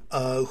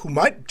who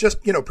might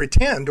just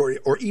pretend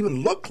or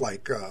even look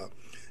like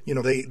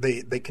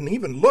they can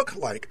even look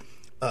like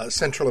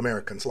Central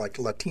Americans, like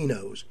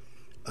Latinos.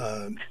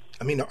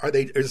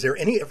 Is there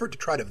any effort to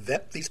try to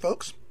vet these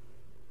folks?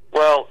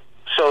 Well,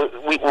 so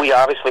we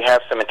obviously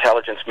have some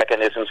intelligence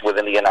mechanisms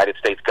within the United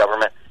States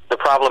government. The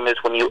problem is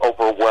when you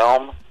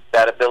overwhelm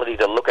that ability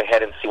to look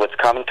ahead and see what's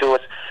coming to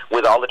us,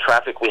 with all the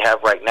traffic we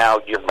have right now,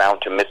 you're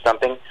bound to miss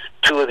something.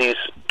 2 of these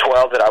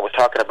 12 that I was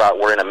talking about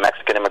were in a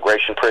Mexican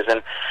immigration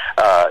prison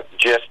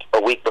just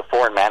a week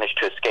before and managed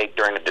to escape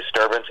during a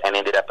disturbance and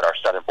ended up at our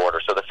southern border.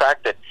 So the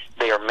fact that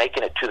they are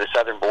making it to the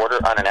southern border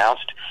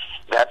unannounced,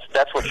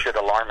 that's what should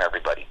alarm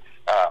everybody.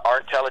 Our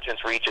intelligence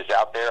reach is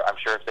out there. I'm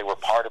sure if they were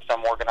part of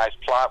some organized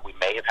plot, we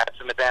may have had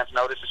some advance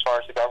notice as far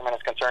as the government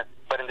is concerned.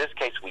 But in this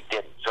case, we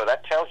didn't. So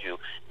that tells you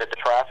that the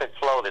traffic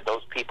flow that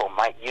those people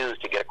might use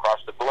to get across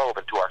the globe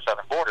and to our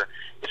southern border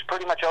is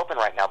pretty much open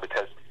right now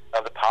because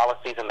of the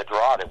policies and the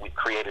draw that we've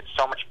created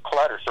so much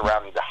clutter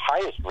surrounding the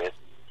highest risk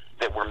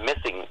that we're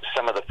missing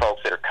some of the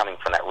folks that are coming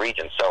from that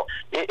region. So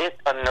it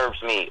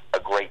unnerves me a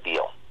great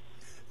deal.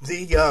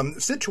 The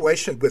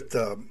situation with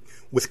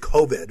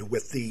COVID,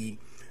 with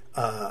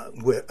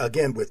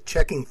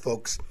checking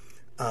folks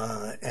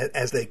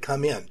as they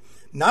come in.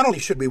 Not only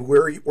should we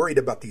be worried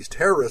about these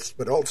terrorists,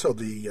 but also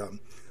the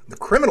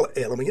criminal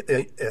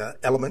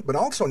element. But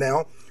also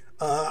now,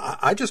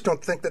 I just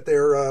don't think that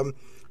they're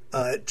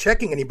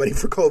checking anybody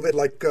for COVID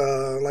like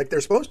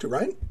they're supposed to,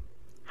 right?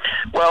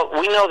 Well,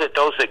 we know that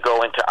those that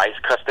go into ICE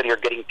custody are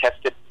getting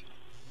tested,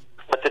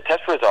 but the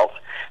test results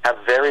have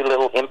very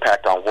little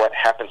impact on what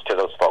happens to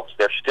those folks.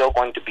 They're still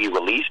going to be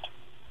released.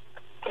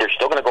 They're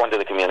still going to go into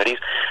the communities.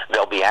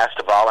 They'll be asked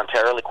to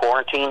voluntarily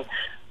quarantine,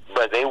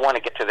 but they want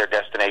to get to their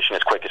destination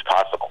as quick as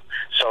possible.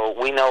 So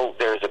we know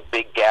there's a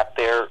big gap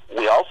there.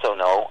 We also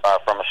know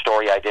from a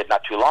story I did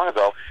not too long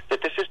ago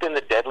that this has been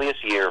the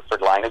deadliest year for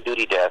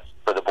line-of-duty deaths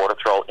for the Border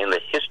Patrol in the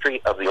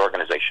history of the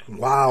organization.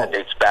 Wow. It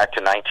dates back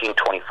to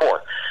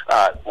 1924.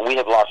 We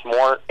have lost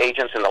more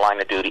agents in the line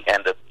of duty,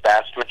 and the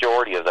vast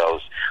majority of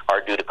those are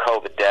due to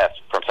COVID deaths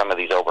from some of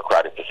these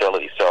overcrowded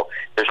facilities. So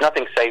there's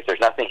nothing safe, there's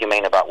nothing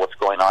humane about what's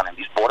going on, and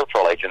these Border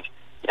Patrol agents,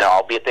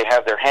 albeit they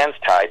have their hands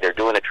tied, they're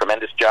doing a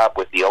tremendous job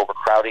with the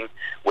overcrowding,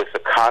 with the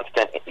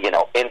constant,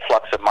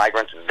 influx of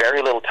migrants,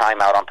 very little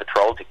time out on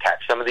patrol to catch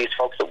some of these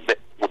folks that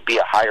would be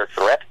a higher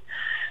threat.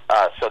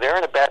 So they're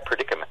in a bad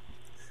predicament.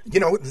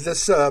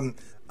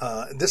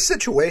 This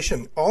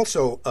situation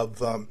also of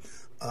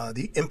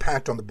the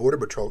impact on the Border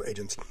Patrol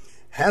agents,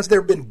 has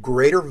there been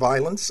greater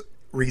violence,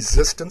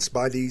 resistance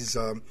by these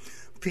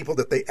people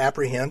that they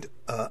apprehend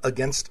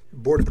against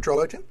Border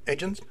Patrol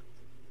agents?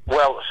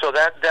 Well, so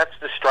that's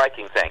the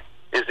striking thing,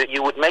 is that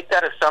you would make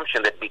that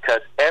assumption that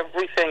because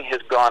everything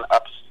has gone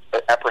up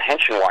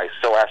apprehension-wise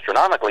so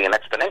astronomically and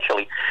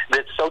exponentially,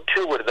 that so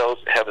too would those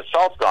have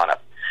assaults gone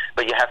up.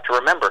 But you have to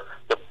remember,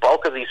 the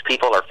bulk of these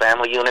people are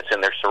family units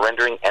and they're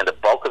surrendering, and the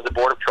bulk of the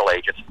Border Patrol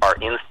agents are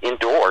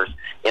indoors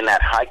in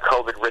that high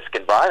COVID risk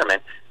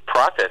environment,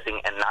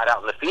 processing and not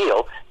out in the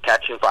field,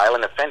 catching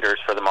violent offenders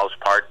for the most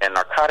part and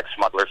narcotic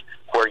smugglers,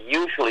 where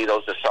usually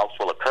those assaults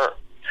will occur.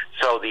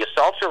 So the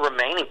assaults are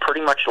remaining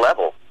pretty much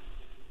level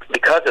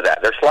because of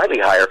that. They're slightly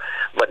higher,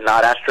 but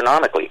not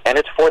astronomically. And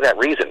it's for that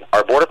reason.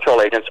 Our Border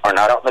Patrol agents are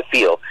not out in the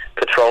field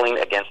patrolling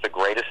against the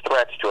greatest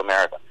threats to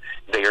America.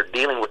 They are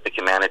dealing with the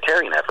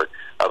humanitarian effort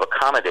of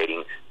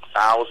accommodating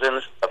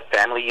thousands of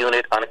family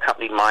unit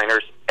unaccompanied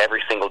minors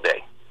every single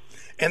day.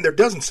 And there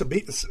doesn't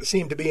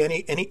seem to be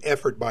any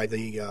effort by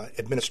the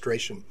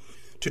administration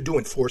to do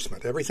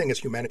enforcement. Everything is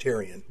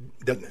humanitarian,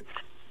 doesn't it?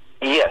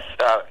 Yes.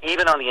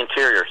 Even on the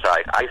interior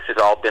side, ICE has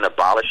all been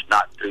abolished,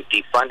 not through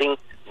defunding,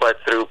 but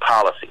through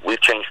policy.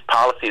 We've changed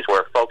policies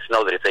where folks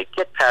know that if they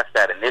get past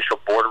that initial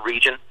border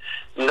region,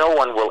 no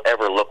one will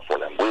ever look for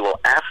them. We will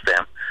ask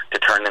them to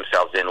turn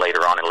themselves in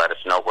later on and let us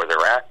know where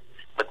they're at,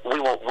 but we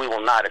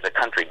will not as a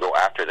country go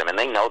after them, and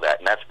they know that,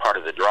 and that's part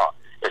of the draw.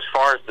 As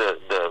far as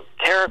the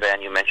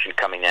caravan you mentioned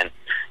coming in,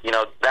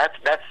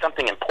 that's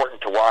something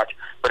important to watch,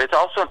 but it's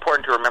also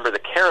important to remember the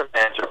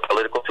caravans are a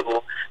political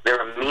tool. They're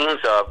a means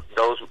of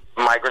those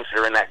migrants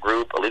that are in that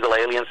group, illegal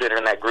aliens that are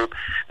in that group.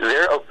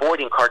 They're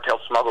avoiding cartel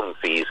smuggling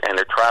fees, and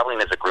they're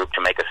traveling as a group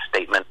to make a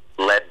statement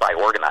led by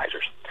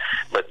organizers.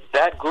 But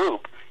that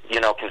group,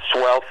 can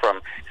swell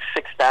from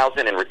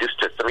 6,000 and reduce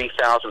to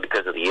 3,000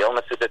 because of the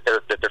illnesses that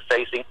they're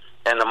facing.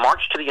 And the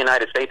march to the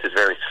United States is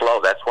very slow.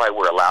 That's why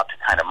we're allowed to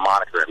kind of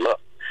monitor and look.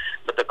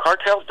 But the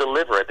cartels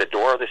deliver at the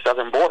door of the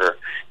southern border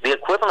the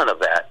equivalent of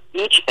that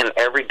each and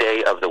every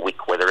day of the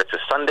week, whether it's a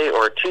Sunday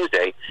or a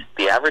Tuesday.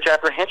 The average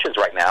apprehensions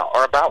right now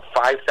are about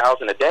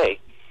 5,000 a day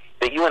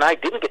that you and I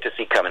didn't get to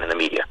see coming in the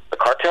media. The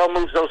cartel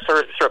moves those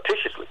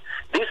surreptitiously.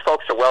 These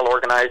folks are well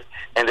organized,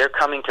 and they're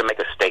coming to make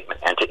a statement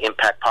and to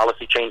impact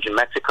policy change in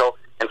Mexico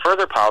and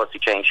further policy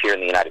change here in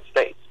the United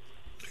States.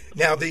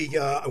 Now,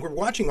 we're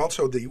watching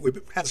also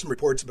we've had some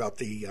reports about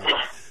the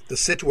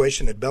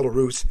situation at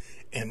Belarus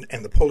and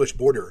the Polish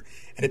border,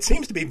 and it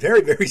seems to be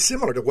very, very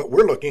similar to what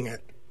we're looking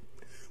at,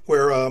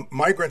 where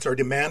migrants are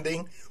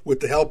demanding, with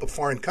the help of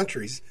foreign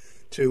countries,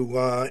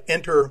 to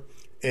enter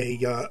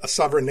a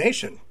sovereign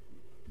nation.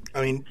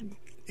 I mean,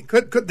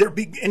 Could there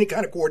be any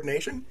kind of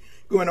coordination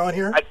going on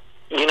here?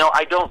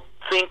 I don't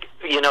think,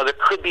 there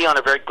could be on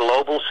a very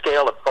global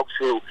scale of folks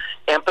who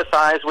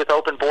empathize with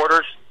open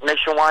borders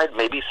nationwide,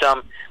 maybe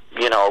some,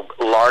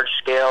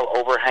 large-scale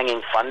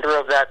overhanging funder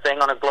of that thing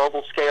on a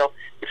global scale.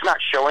 It's not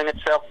showing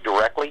itself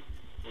directly,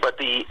 but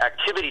the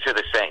activities are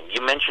the same.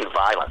 You mentioned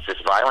violence, this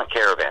violent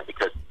caravan,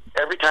 because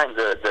every time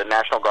the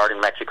National Guard in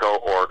Mexico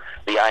or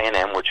the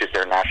INM, which is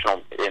their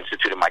National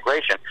Institute of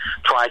Migration,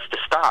 tries to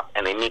stop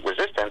and they meet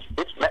resistance,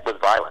 it's met with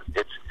violence.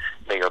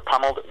 They are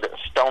pummeled,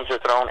 stones are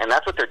thrown, and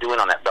that's what they're doing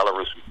on that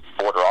Belarus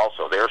border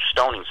also. They're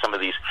stoning some of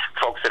these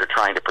folks that are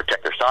trying to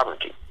protect their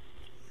sovereignty.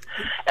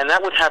 And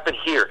that would happen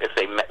here if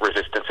they met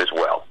resistance as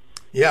well.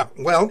 Yeah,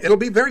 well, it'll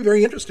be very,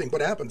 very interesting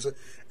what happens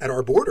at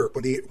our border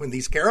when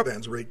these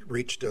caravans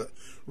reach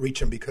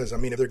them, because,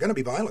 if they're going to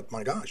be violent,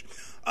 my gosh.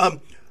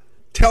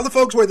 Tell the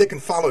folks where they can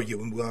follow you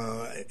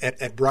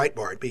at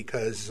Breitbart,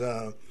 because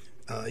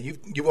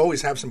you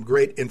always have some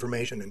great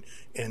information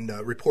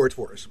and reports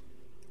for us.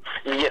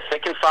 Yes, they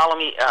can follow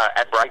me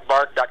at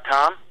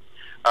Breitbart.com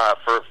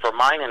for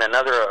mine and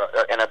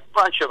and a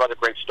bunch of other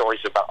great stories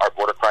about our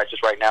border crisis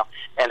right now.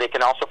 And they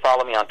can also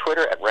follow me on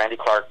Twitter at Randy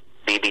Clark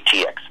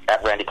BBTX,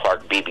 at Randy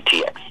Clark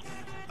BBTX.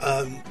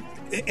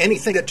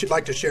 Anything that you'd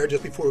like to share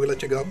just before we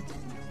let you go?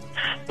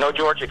 No,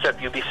 George,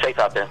 except you be safe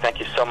out there. And thank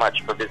you so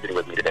much for visiting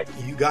with me today.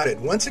 You got it.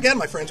 Once again,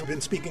 my friends, we've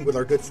been speaking with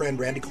our good friend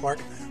Randy Clark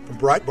from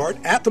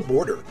Breitbart at the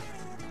border.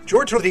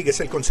 George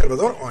Rodriguez, El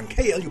Conservador, on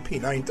KLUP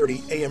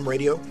 930 AM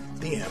radio,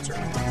 The Answer.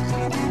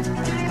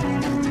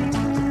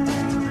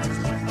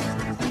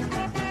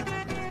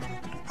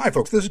 Hi,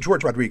 folks. This is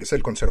George Rodriguez, El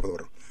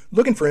Conservador.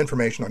 Looking for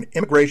information on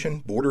immigration,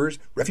 borders,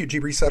 refugee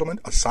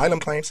resettlement, asylum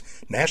claims,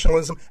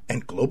 nationalism,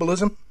 and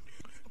globalism?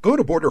 Go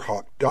to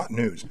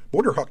BorderHawk.news.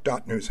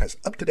 BorderHawk.news has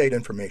up-to-date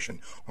information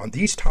on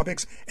these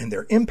topics and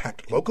their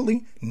impact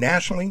locally,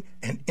 nationally,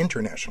 and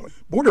internationally.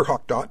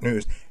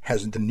 BorderHawk.news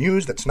has the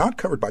news that's not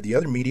covered by the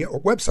other media or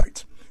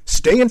websites.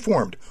 Stay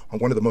informed on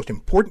one of the most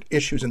important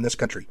issues in this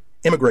country,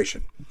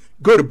 immigration.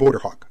 Go to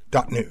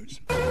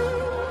BorderHawk.news.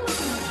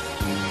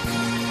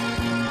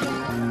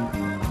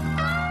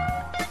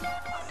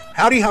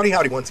 Howdy, howdy,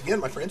 howdy. Once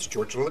again, my friends,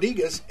 George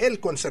Rodriguez, El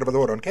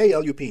Conservador on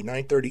KLUP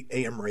 930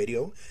 AM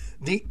radio,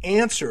 The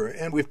Answer.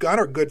 And we've got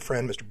our good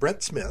friend, Mr.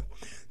 Brent Smith,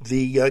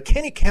 the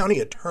Kenny County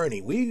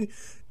attorney. We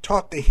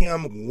talked to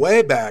him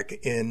way back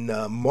in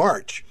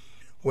March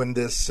when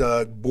this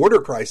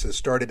border crisis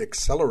started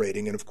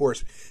accelerating. And, of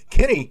course,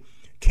 Kenny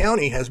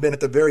County has been at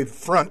the very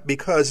front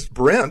because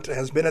Brent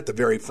has been at the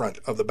very front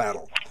of the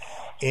battle.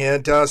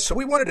 And so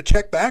we wanted to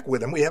check back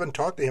with him. We haven't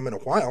talked to him in a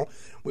while.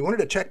 We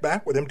wanted to check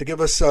back with him to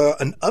give us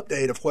an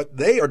update of what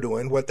they are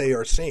doing, what they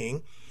are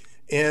seeing,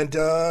 and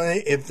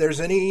if there's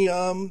any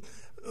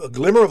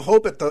glimmer of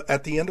hope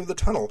at the end of the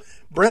tunnel.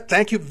 Brent,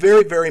 thank you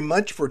very, very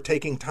much for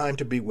taking time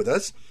to be with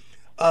us.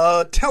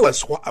 Tell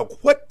us give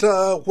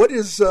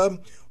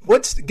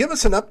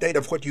us an update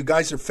of what you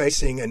guys are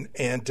facing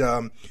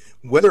and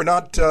whether or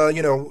not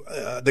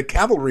the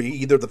cavalry,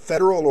 either the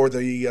federal or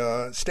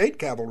the state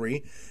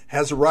cavalry,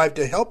 has arrived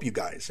to help you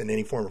guys in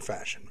any form or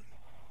fashion.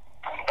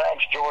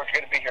 Thanks, George.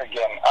 Good to be here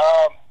again.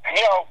 I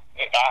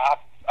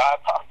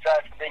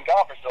apologize for being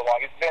gone for so long.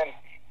 It's been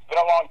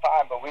a long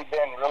time, but we've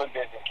been really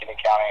busy in Kenny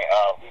County.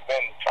 We've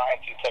been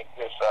trying to take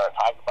this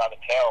tiger by the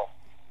tail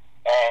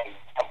and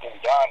something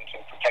done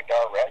to protect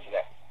our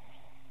residents.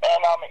 And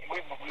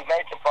we've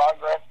made some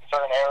progress in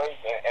certain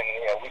areas,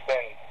 and we've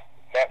been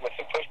met with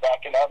some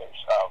pushback in others.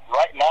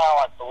 Right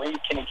now, I believe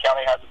Kenny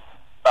County has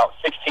about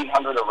 1,600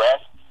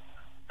 arrests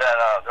that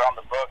they're on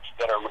the books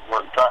that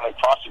we're currently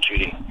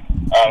prosecuting.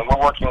 And we're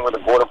working with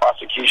the Border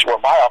Prosecution,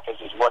 or my office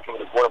is working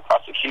with the Border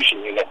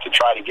Prosecution Unit to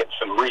try to get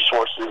some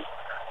resources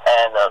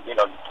and,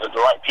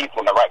 the right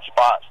people in the right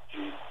spots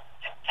to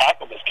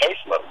tackle this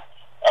caseload.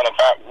 And, in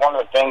fact, one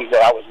of the things that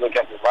I was looking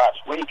at this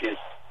last week is,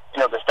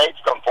 the state's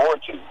come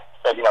forward to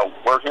said,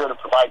 we're here to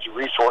provide you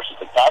resources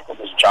to tackle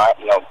this giant,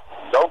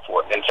 go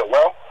for it. And so,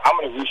 how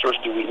many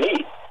resources do we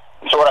need?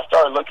 And so what I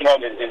started looking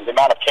at is the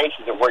amount of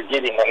cases that we're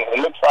getting. And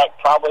it looks like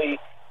probably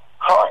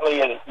currently,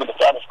 with the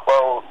status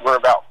quo, we're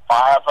about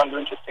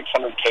 500 to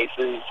 600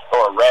 cases,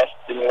 or arrests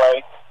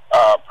anyway,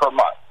 per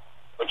month,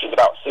 which is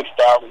about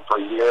 6,000 per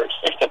year,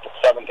 6,000 to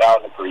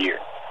 7,000 per year.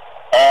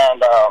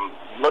 And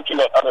looking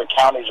at other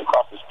counties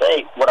across the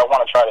state, what I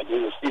want to try to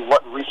do is see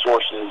what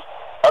resources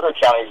other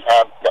counties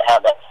have that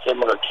have that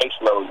similar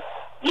caseload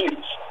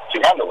use to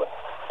handle it.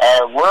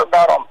 And we're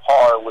about on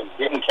par with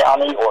Denton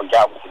County or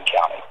Galveston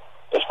County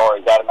as far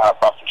as that amount of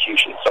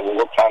prosecution. So what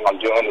we're planning on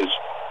doing is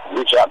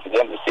reach out to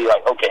them to see,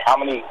 how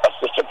many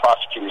assistant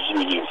prosecutors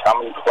do you use? How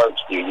many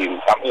clerks do you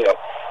use?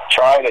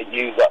 Try to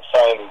use that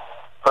same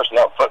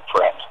personnel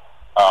footprint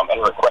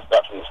and request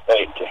that from the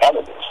state to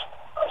handle this.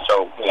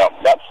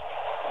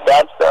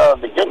 That's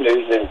the good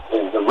news is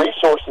the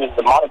resources,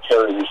 the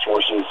monetary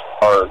resources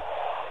are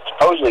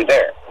supposedly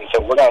there. And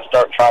so we're going to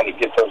start trying to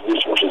get those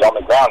resources on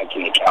the ground in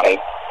Kenny County.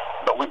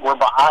 But we're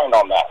behind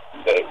on that.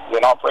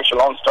 When Operation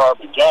Lone Star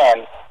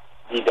began,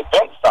 the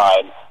defense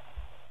side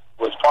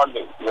was part of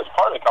the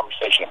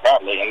conversation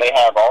apparently, and they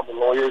have all the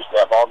lawyers, they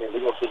have all the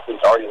legal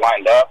assistants already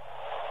lined up,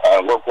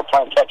 and we're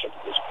playing catch up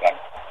at this point.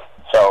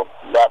 So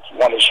that's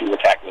one issue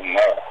we're tackling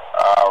there.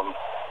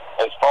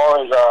 As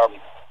far as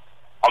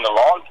on the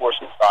law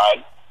enforcement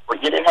side, we're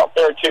getting help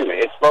there too.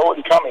 It's slow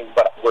in coming,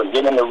 but we're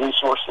getting the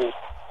resources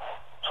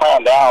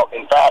planned out.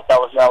 In fact, I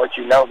was going to let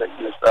you know that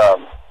this,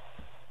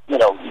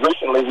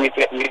 recently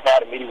we've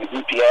had a meeting with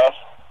DPS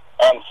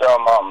and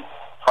some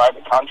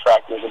private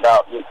contractors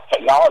about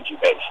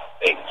technology-based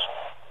things.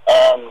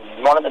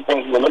 And one of the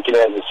things we're looking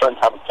at is a certain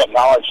type of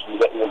technology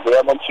that will be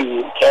able to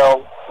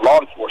tell law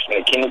enforcement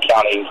in Kingman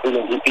County,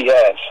 including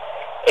DPS,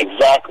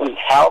 exactly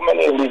how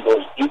many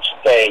illegals each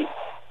day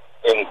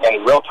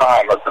in real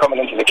time are coming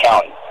into the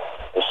county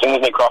as soon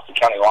as they cross the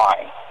county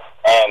line,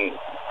 and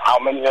how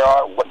many there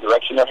are, what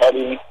direction they're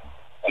heading,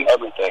 and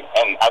everything.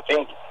 And I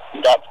think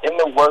that's in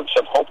the works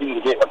of hoping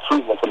to get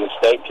approval from the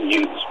state to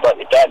use. But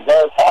if that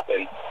does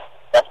happen,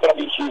 that's going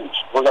to be huge.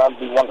 We're going to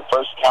be one of the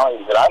first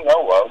counties that I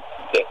know of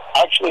that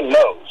actually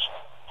knows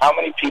how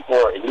many people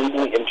are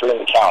illegally entering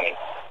the county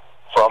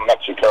from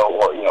Mexico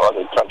or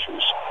other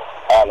countries.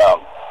 And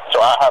so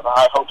I have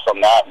high hopes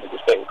on that the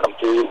state will come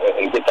through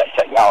and get that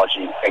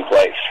technology in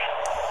place.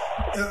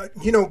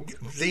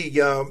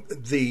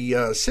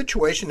 The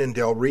situation in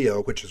Del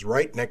Rio, which is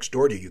right next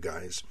door to you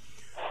guys,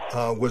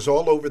 was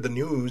all over the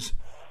news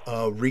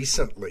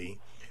recently.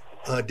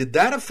 Did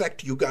that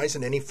affect you guys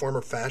in any form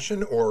or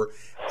fashion, or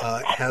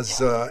has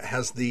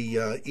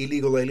the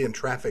illegal alien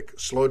traffic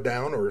slowed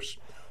down or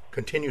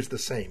continues the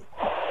same?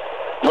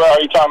 Well,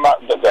 are you talking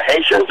about the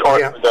Haitians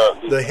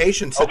or the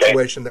Haitian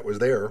situation that was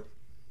there?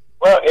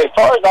 Well, as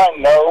far as I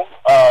know,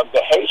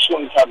 the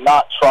Haitians have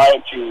not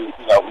tried to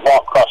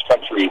walk cross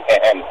country,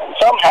 and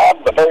some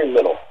have, but very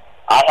little.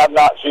 I have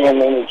not seen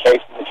any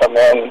cases come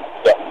in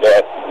that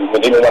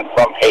with anyone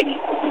from Haiti.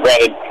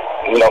 Granted,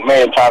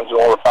 many times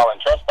when we're filing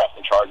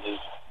trespassing charges,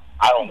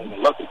 I don't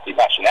even look at the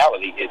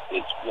nationality.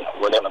 It's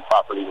within the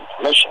property with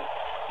permission.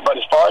 But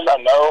as far as I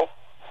know,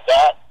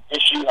 that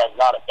issue has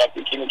not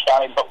affected Kingman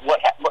County. But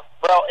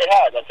it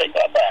has. I take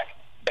that back.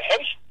 The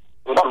Haitians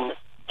were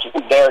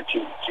there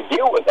to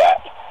deal with that.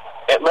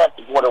 It left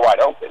the border wide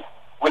open.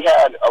 We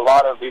had a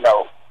lot of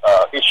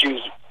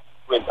issues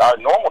with our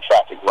normal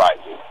traffic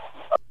rising.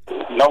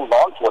 No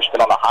law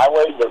enforcement on the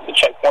highways. The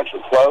checkpoints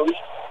were closed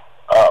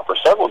for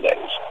several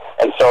days,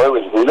 and so it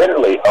was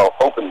literally an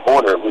open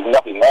border with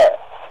nothing there.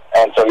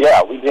 And so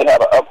we did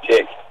have an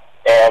uptick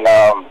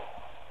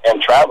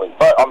in traveling.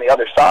 But on the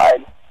other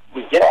side,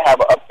 we didn't have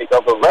an uptick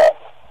of arrest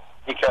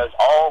because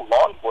all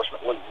law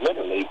enforcement was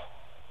literally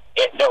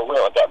at Del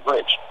Rio at that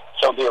bridge.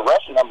 So the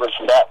arrest numbers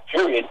for that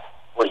period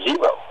were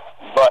zero,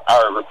 but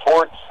our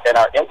reports and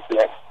our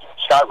incidents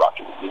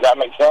skyrocketed. Does that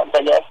make sense,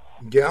 I guess?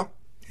 Yeah.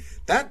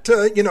 That,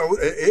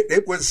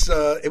 it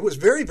was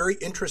very, very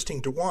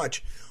interesting to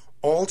watch.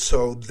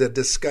 Also, the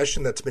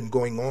discussion that's been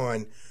going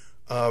on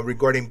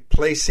regarding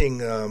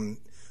placing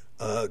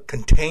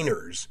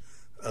containers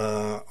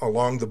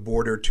along the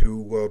border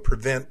to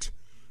prevent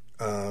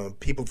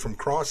people from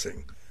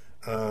crossing.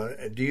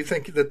 Do you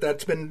think that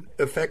that's been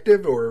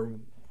effective, or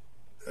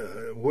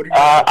what are you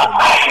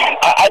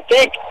I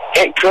think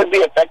it could be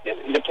effective.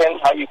 It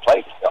depends how you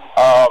place them.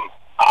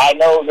 I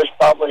know there's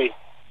probably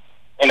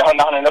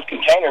not enough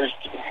containers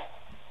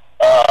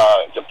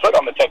to put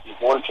on the Texas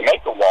border to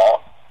make a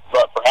wall,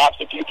 but perhaps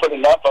if you put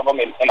enough of them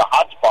in the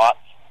hot spots,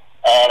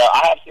 and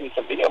I have seen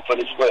some video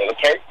footage where there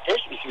appears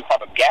to be some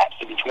type of gaps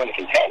in between the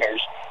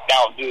containers.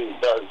 Now,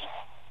 does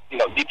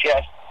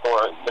DPS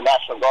or the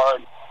National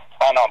Guard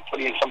plan on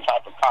putting some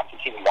type of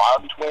Constantine wire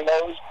between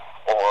those,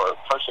 or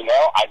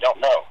personnel? I don't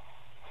know.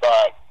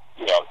 But,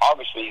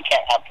 obviously you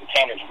can't have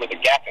containers with a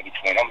gap in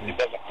between them. It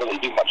doesn't really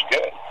do much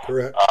good.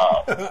 Correct.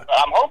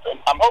 I'm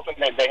hoping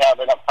that they have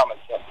enough common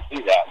sense to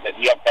see that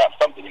you have to have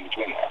something in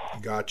between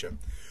there. Gotcha.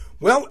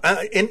 Well,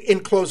 in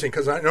closing,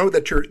 because I know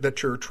that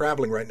you're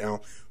traveling right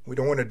now, we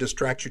don't want to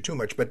distract you too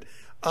much, but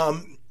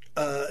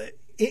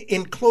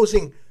in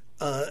closing,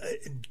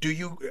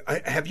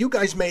 have you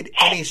guys made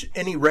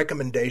any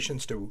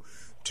recommendations to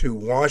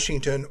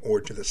Washington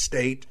or to the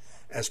state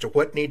as to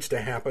what needs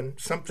to happen?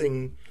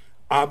 Something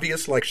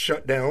obvious like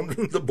shut down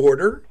the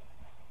border?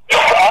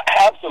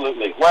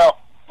 Absolutely. Well,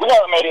 we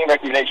haven't made any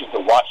recommendations to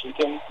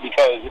Washington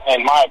because,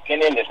 in my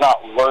opinion, it's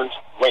not worth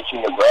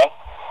wasting your breath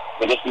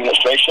with this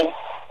administration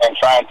and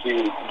trying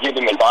to give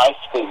them advice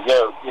because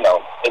they're,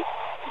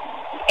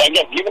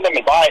 again, giving them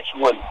advice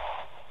would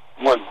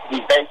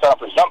be based on a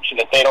presumption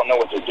that they don't know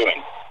what they're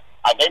doing.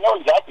 They know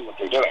exactly what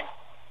they're doing.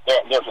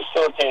 They're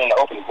facilitating an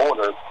open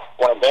border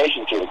for an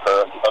invasion to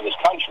occur of this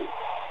country.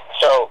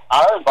 So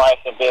our advice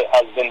a bit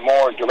has been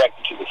more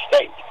directed to the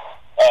state.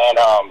 And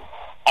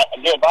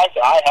the advice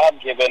that I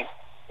have given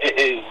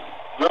is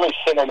really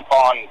centered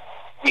upon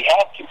we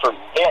have to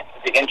prevent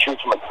the entry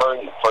from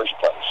occurring in the first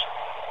place.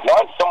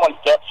 Once someone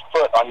steps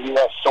foot on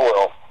U.S.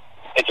 soil,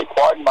 it's a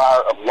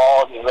quagmire of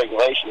laws and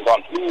regulations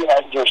on who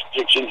has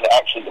jurisdiction to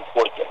actually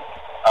deport them.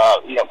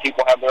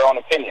 People have their own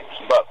opinions,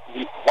 but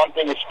one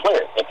thing is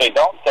clear. If they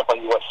don't step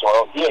on U.S.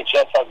 soil,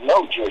 DHS has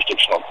no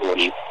jurisdictional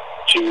authority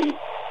to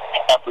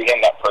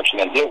apprehend that person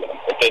and deal with them.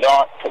 If they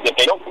don't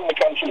come in the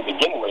country to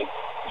begin with,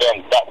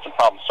 then that's the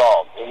problem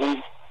solved. And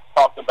we've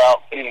talked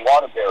about putting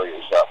water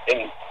barriers up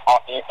in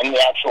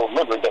the actual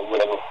river that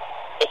would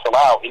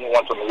disallow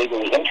anyone from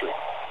illegally entering.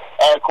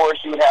 And of course,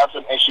 you would have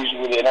some issues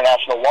with the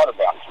international water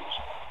boundaries.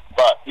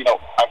 But,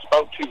 I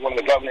spoke to one of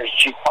the governor's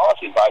chief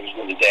policy advisors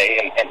the other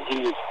day, and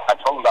I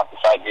told him about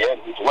this idea,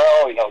 and he said,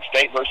 well,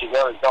 state versus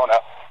Arizona,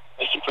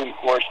 the Supreme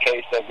Court's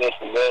case said this,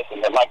 and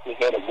the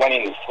likelihood of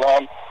winning is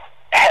slim.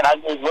 And I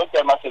just looked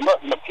at him, I said,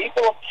 look, the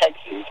people of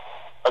Texas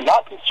are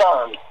not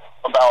concerned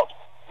about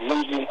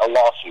losing a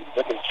lawsuit.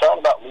 They're concerned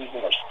about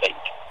losing their state.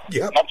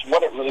 Yeah, that's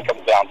what it really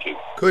comes down to.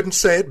 Couldn't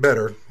say it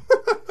better.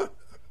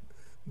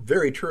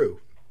 Very true.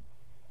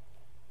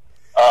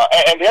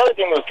 And the other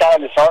thing that was kind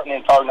of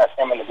disheartening talking to that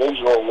same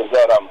individual was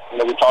that,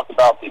 we talked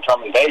about the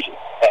term invasion.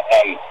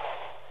 And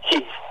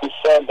he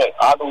said that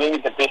I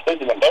believe that this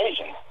is an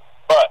invasion,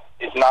 but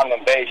it's not an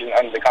invasion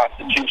under the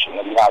Constitution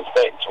of the United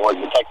States or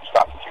the Texas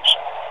Constitution.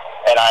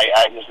 And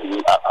I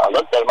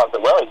looked at him and I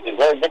said, well, is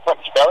there a different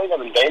spelling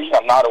of invasion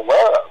I'm not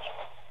aware of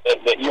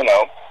that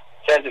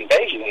says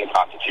invasion in the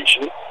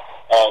Constitution?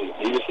 And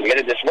he just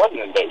admitted this was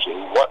an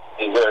invasion. What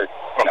is there?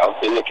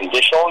 Is it a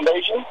conditional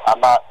invasion? I'm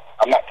not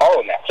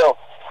following that. So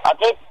I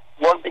think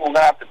one thing we're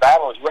going to have to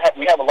battle is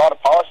we have a lot of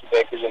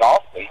policymakers in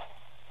Austin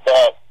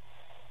that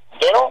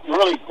they don't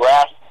really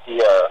grasp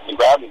the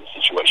gravity of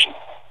the situation.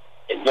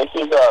 This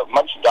is a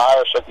much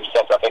dire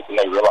circumstance, I think, than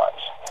they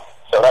realize.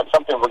 So that's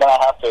something we're going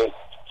to have to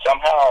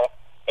somehow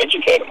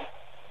educate them.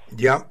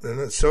 Yeah, and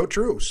that's so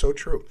true, so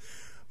true.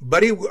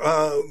 Buddy,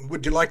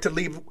 would you like to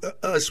leave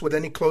us with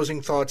any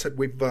closing thoughts that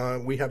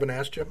we haven't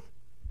asked you?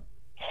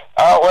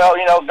 Well,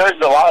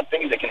 there's a lot of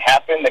things that can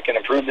happen that can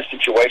improve the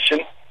situation,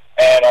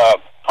 and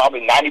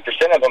probably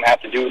 90% of them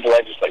have to do with the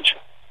legislature.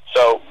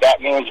 So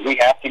that means we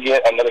have to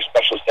get another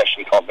special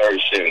session called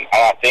very soon. And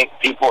I think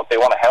people, if they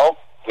want to help,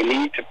 we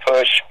need to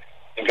push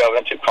the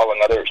government to call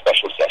another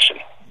special session.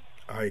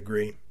 I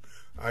agree.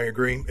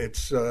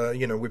 It's,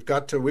 we've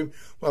got to,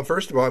 well,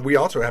 first of all, we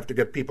also have to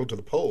get people to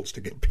the polls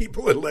to get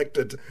people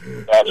elected.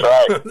 That's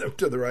right.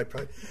 To the right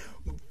party.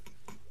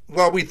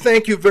 Well, we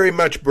thank you very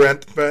much,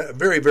 Brent,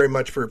 very, very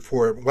much for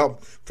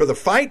the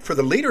fight, for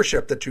the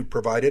leadership that you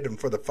provided and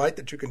for the fight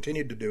that you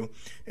continue to do.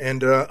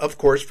 And, of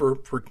course, for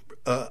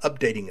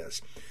updating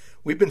us.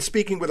 We've been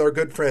speaking with our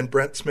good friend,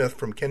 Brent Smith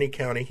from Kenny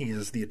County. He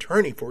is the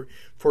attorney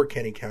for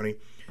Kenny County.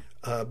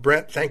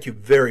 Brent, thank you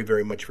very,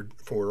 very much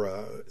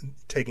for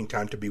taking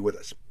time to be with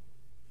us.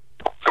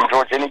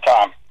 George,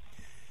 anytime.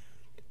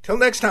 Till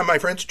next time, my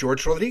friends,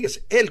 George Rodriguez,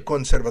 El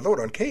Conservador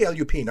on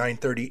KLUP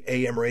 930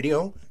 AM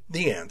Radio,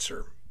 The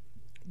Answer.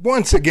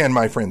 Once again,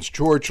 my friends,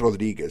 George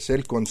Rodriguez,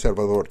 El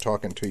Conservador,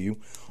 talking to you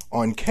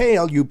on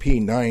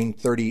KLUP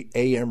 930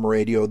 AM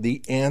Radio,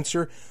 The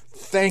Answer.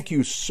 Thank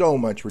you so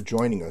much for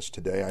joining us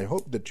today. I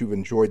hope that you've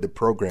enjoyed the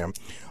program.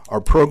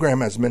 Our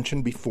program, as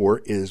mentioned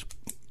before, is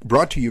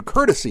brought to you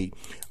courtesy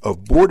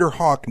of Border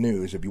Hawk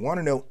News. If you want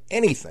to know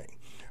anything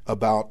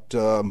about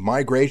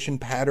migration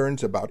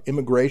patterns, about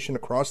immigration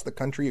across the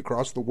country,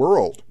 across the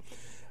world,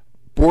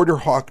 Border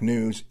Hawk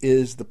News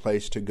is the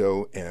place to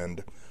go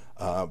and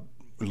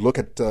look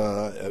at,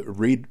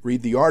 read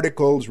the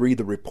articles, read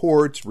the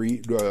reports,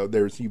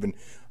 there's even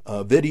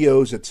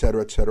videos,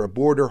 etc., etc.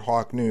 Border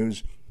Hawk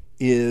News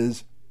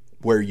is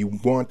where you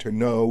want to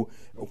know,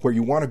 where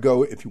you want to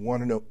go if you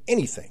want to know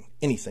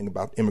anything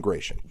about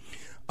immigration.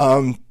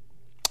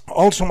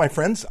 Also, my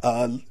friends,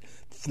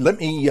 let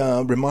me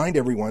remind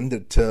everyone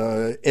that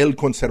El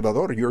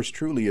Conservador, yours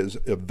truly, is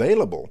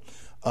available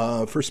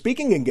for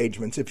speaking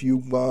engagements. If you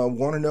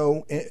want to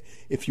know,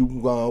 if you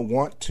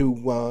want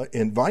to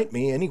invite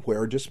me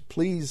anywhere, just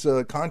please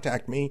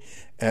contact me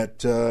at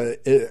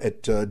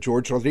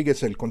George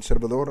Rodriguez El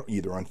Conservador,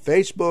 either on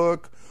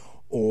Facebook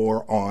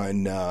or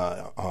on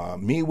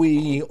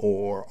MeWe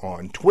or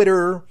on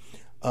Twitter.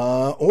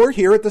 Or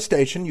here at the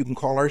station. You can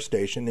call our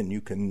station and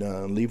you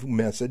can leave a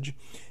message,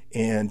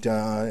 and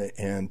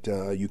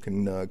you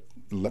can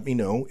let me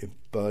know if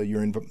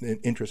you're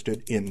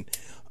interested in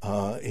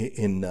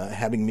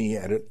having me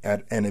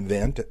at an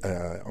event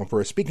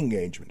for a speaking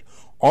engagement.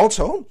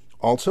 Also,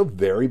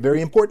 very,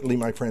 very importantly,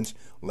 my friends,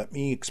 let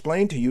me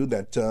explain to you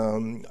that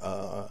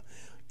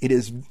it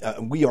is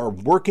we are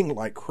working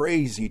like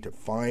crazy to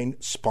find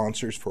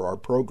sponsors for our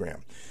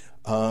program.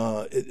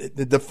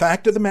 The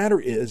fact of the matter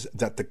is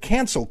that the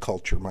cancel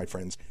culture, my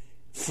friends,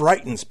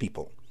 frightens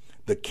people.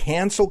 The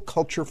cancel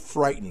culture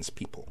frightens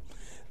people.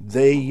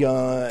 They,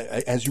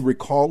 as you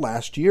recall,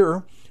 last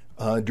year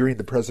during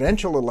the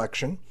presidential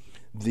election,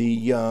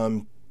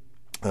 the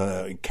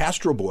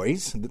Castro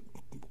boys,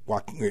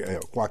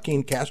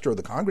 Joaquin Castro,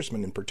 the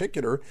congressman in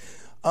particular,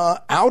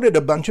 outed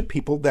a bunch of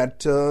people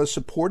that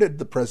supported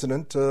the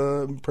President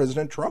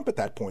Trump at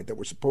that point,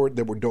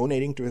 that were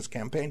donating to his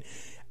campaign,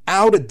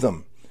 outed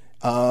them.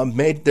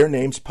 Made their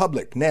names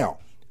public. Now,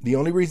 the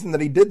only reason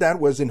that he did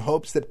that was in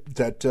hopes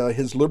that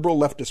his liberal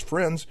leftist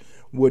friends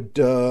would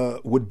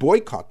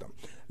boycott them.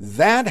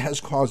 That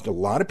has caused a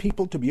lot of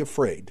people to be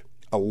afraid,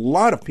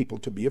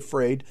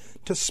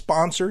 to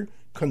sponsor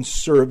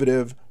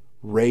conservative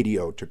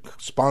radio, to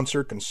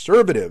sponsor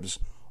conservatives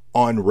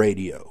on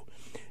radio.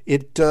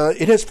 It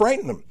has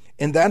frightened them,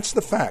 and that's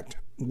the fact.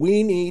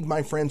 We need,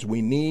 my friends,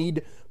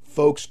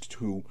 folks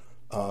to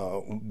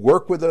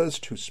work with us,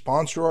 to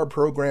sponsor our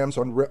programs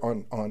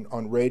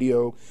on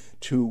radio,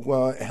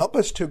 to help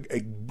us, to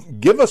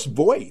give us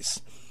voice,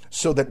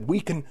 so that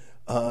we can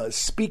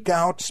speak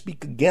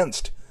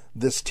against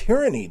this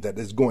tyranny that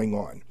is going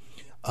on.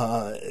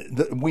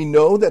 We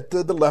know that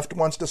the left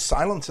wants to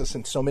silence us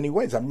in so many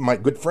ways. My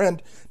good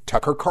friend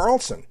Tucker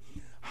Carlson,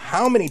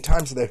 how many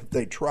times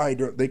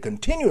they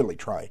continually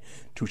try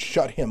to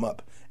shut him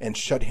up and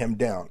shut him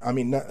down. I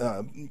mean,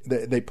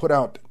 they put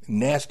out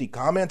nasty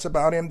comments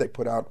about him. They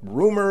put out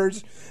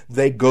rumors.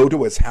 They go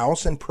to his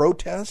house and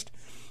protest.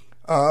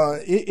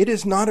 It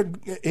is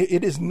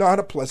not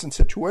a pleasant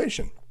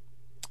situation.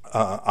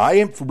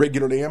 I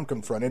regularly am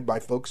confronted by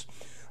folks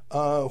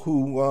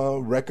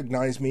who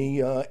recognize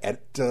me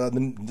at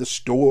the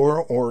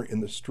store or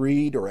in the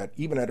street or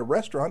even at a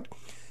restaurant,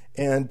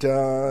 and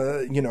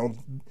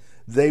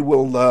they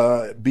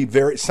will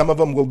be some of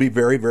them will be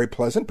very, very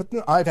pleasant, but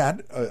I've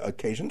had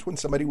occasions when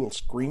somebody will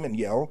scream and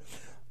yell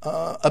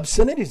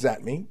obscenities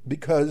at me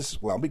because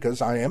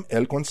I am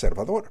El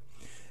Conservador.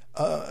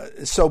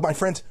 So, my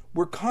friends,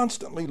 we're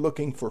constantly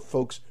looking for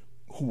folks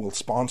who will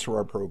sponsor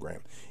our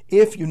program.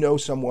 If you know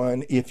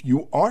someone, if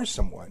you are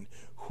someone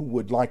who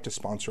would like to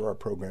sponsor our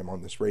program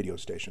on this radio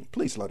station,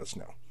 please let us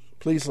know.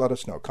 Please let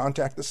us know.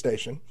 Contact the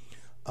station,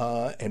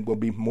 and we'll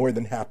be more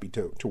than happy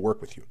to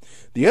work with you.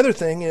 The other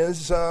thing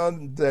is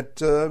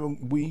that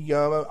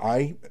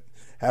I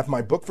have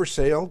my book for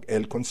sale,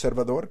 El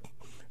Conservador,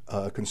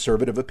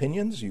 Conservative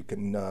Opinions. You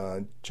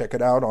can check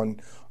it out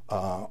on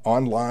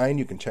online.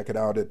 You can check it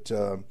out at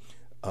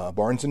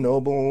Barnes &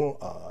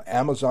 Noble,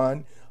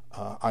 Amazon.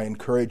 I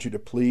encourage you to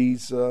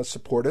please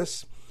support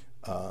us.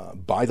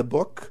 Buy the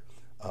book.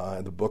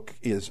 The book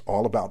is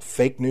all about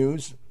fake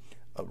news,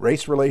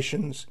 race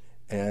relations,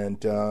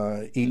 and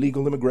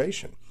illegal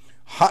immigration.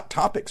 Hot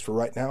topics for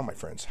right now, my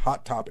friends.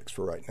 Hot topics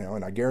for right now,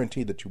 and I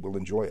guarantee that you will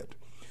enjoy it.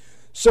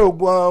 So,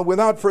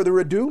 without further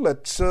ado,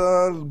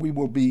 we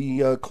will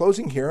be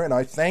closing here, and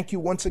I thank you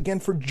once again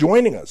for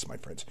joining us, my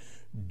friends.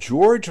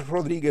 George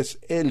Rodriguez,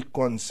 El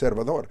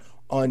Conservador,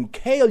 on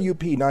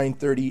KLUP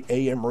 930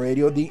 AM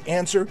radio. The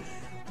Answer.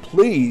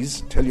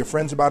 Please tell your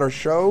friends about our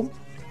show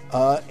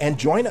and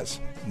join us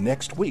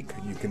next week.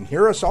 You can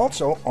hear us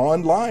also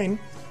online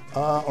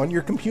on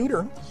your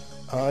computer,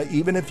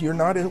 even if you're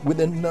not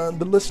within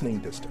the listening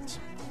distance.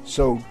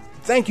 So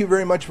thank you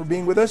very much for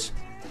being with us.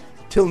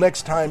 Till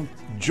next time,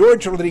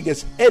 George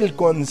Rodriguez, El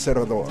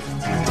Conservador.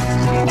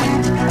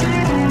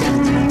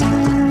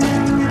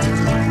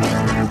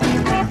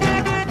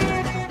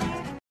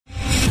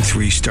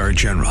 3-star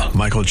General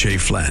Michael J.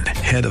 Flynn,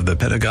 head of the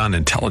Pentagon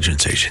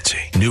Intelligence Agency,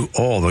 knew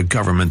all the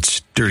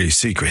government's dirty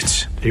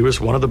secrets. He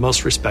was one of the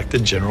most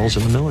respected generals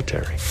in the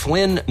military.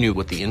 Flynn knew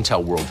what the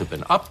intel world had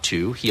been up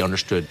to. He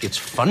understood its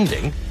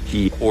funding.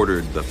 He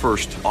ordered the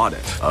first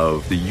audit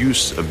of the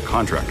use of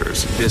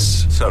contractors.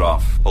 This set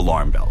off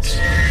alarm bells.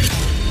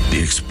 The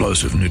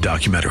explosive new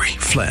documentary,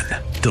 Flynn,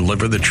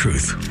 Deliver the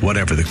Truth,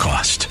 Whatever the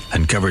Cost,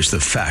 uncovers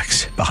the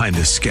facts behind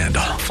this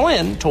scandal.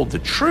 Flynn told the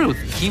truth.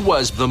 He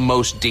was the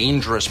most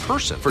dangerous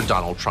person for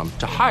Donald Trump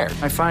to hire.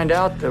 I find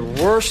out the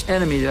worst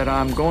enemy that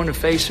I'm going to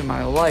face in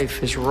my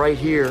life is right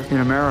here in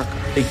America.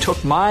 They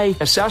took my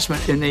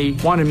assessment and they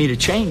wanted me to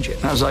change it.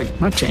 And I was like, I'm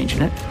not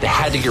changing it. They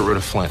had to get rid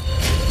of Flynn.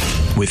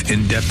 With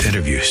in-depth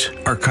interviews,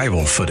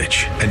 archival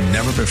footage, and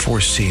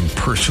never-before-seen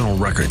personal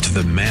records of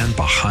the man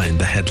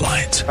behind the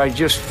headlines. I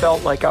just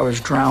felt like I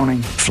was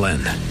drowning. Flynn,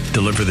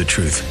 Deliver the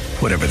Truth,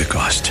 Whatever the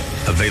Cost.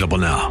 Available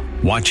now.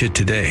 Watch it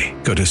today.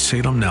 Go to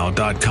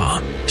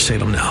salemnow.com.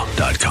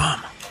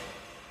 salemnow.com.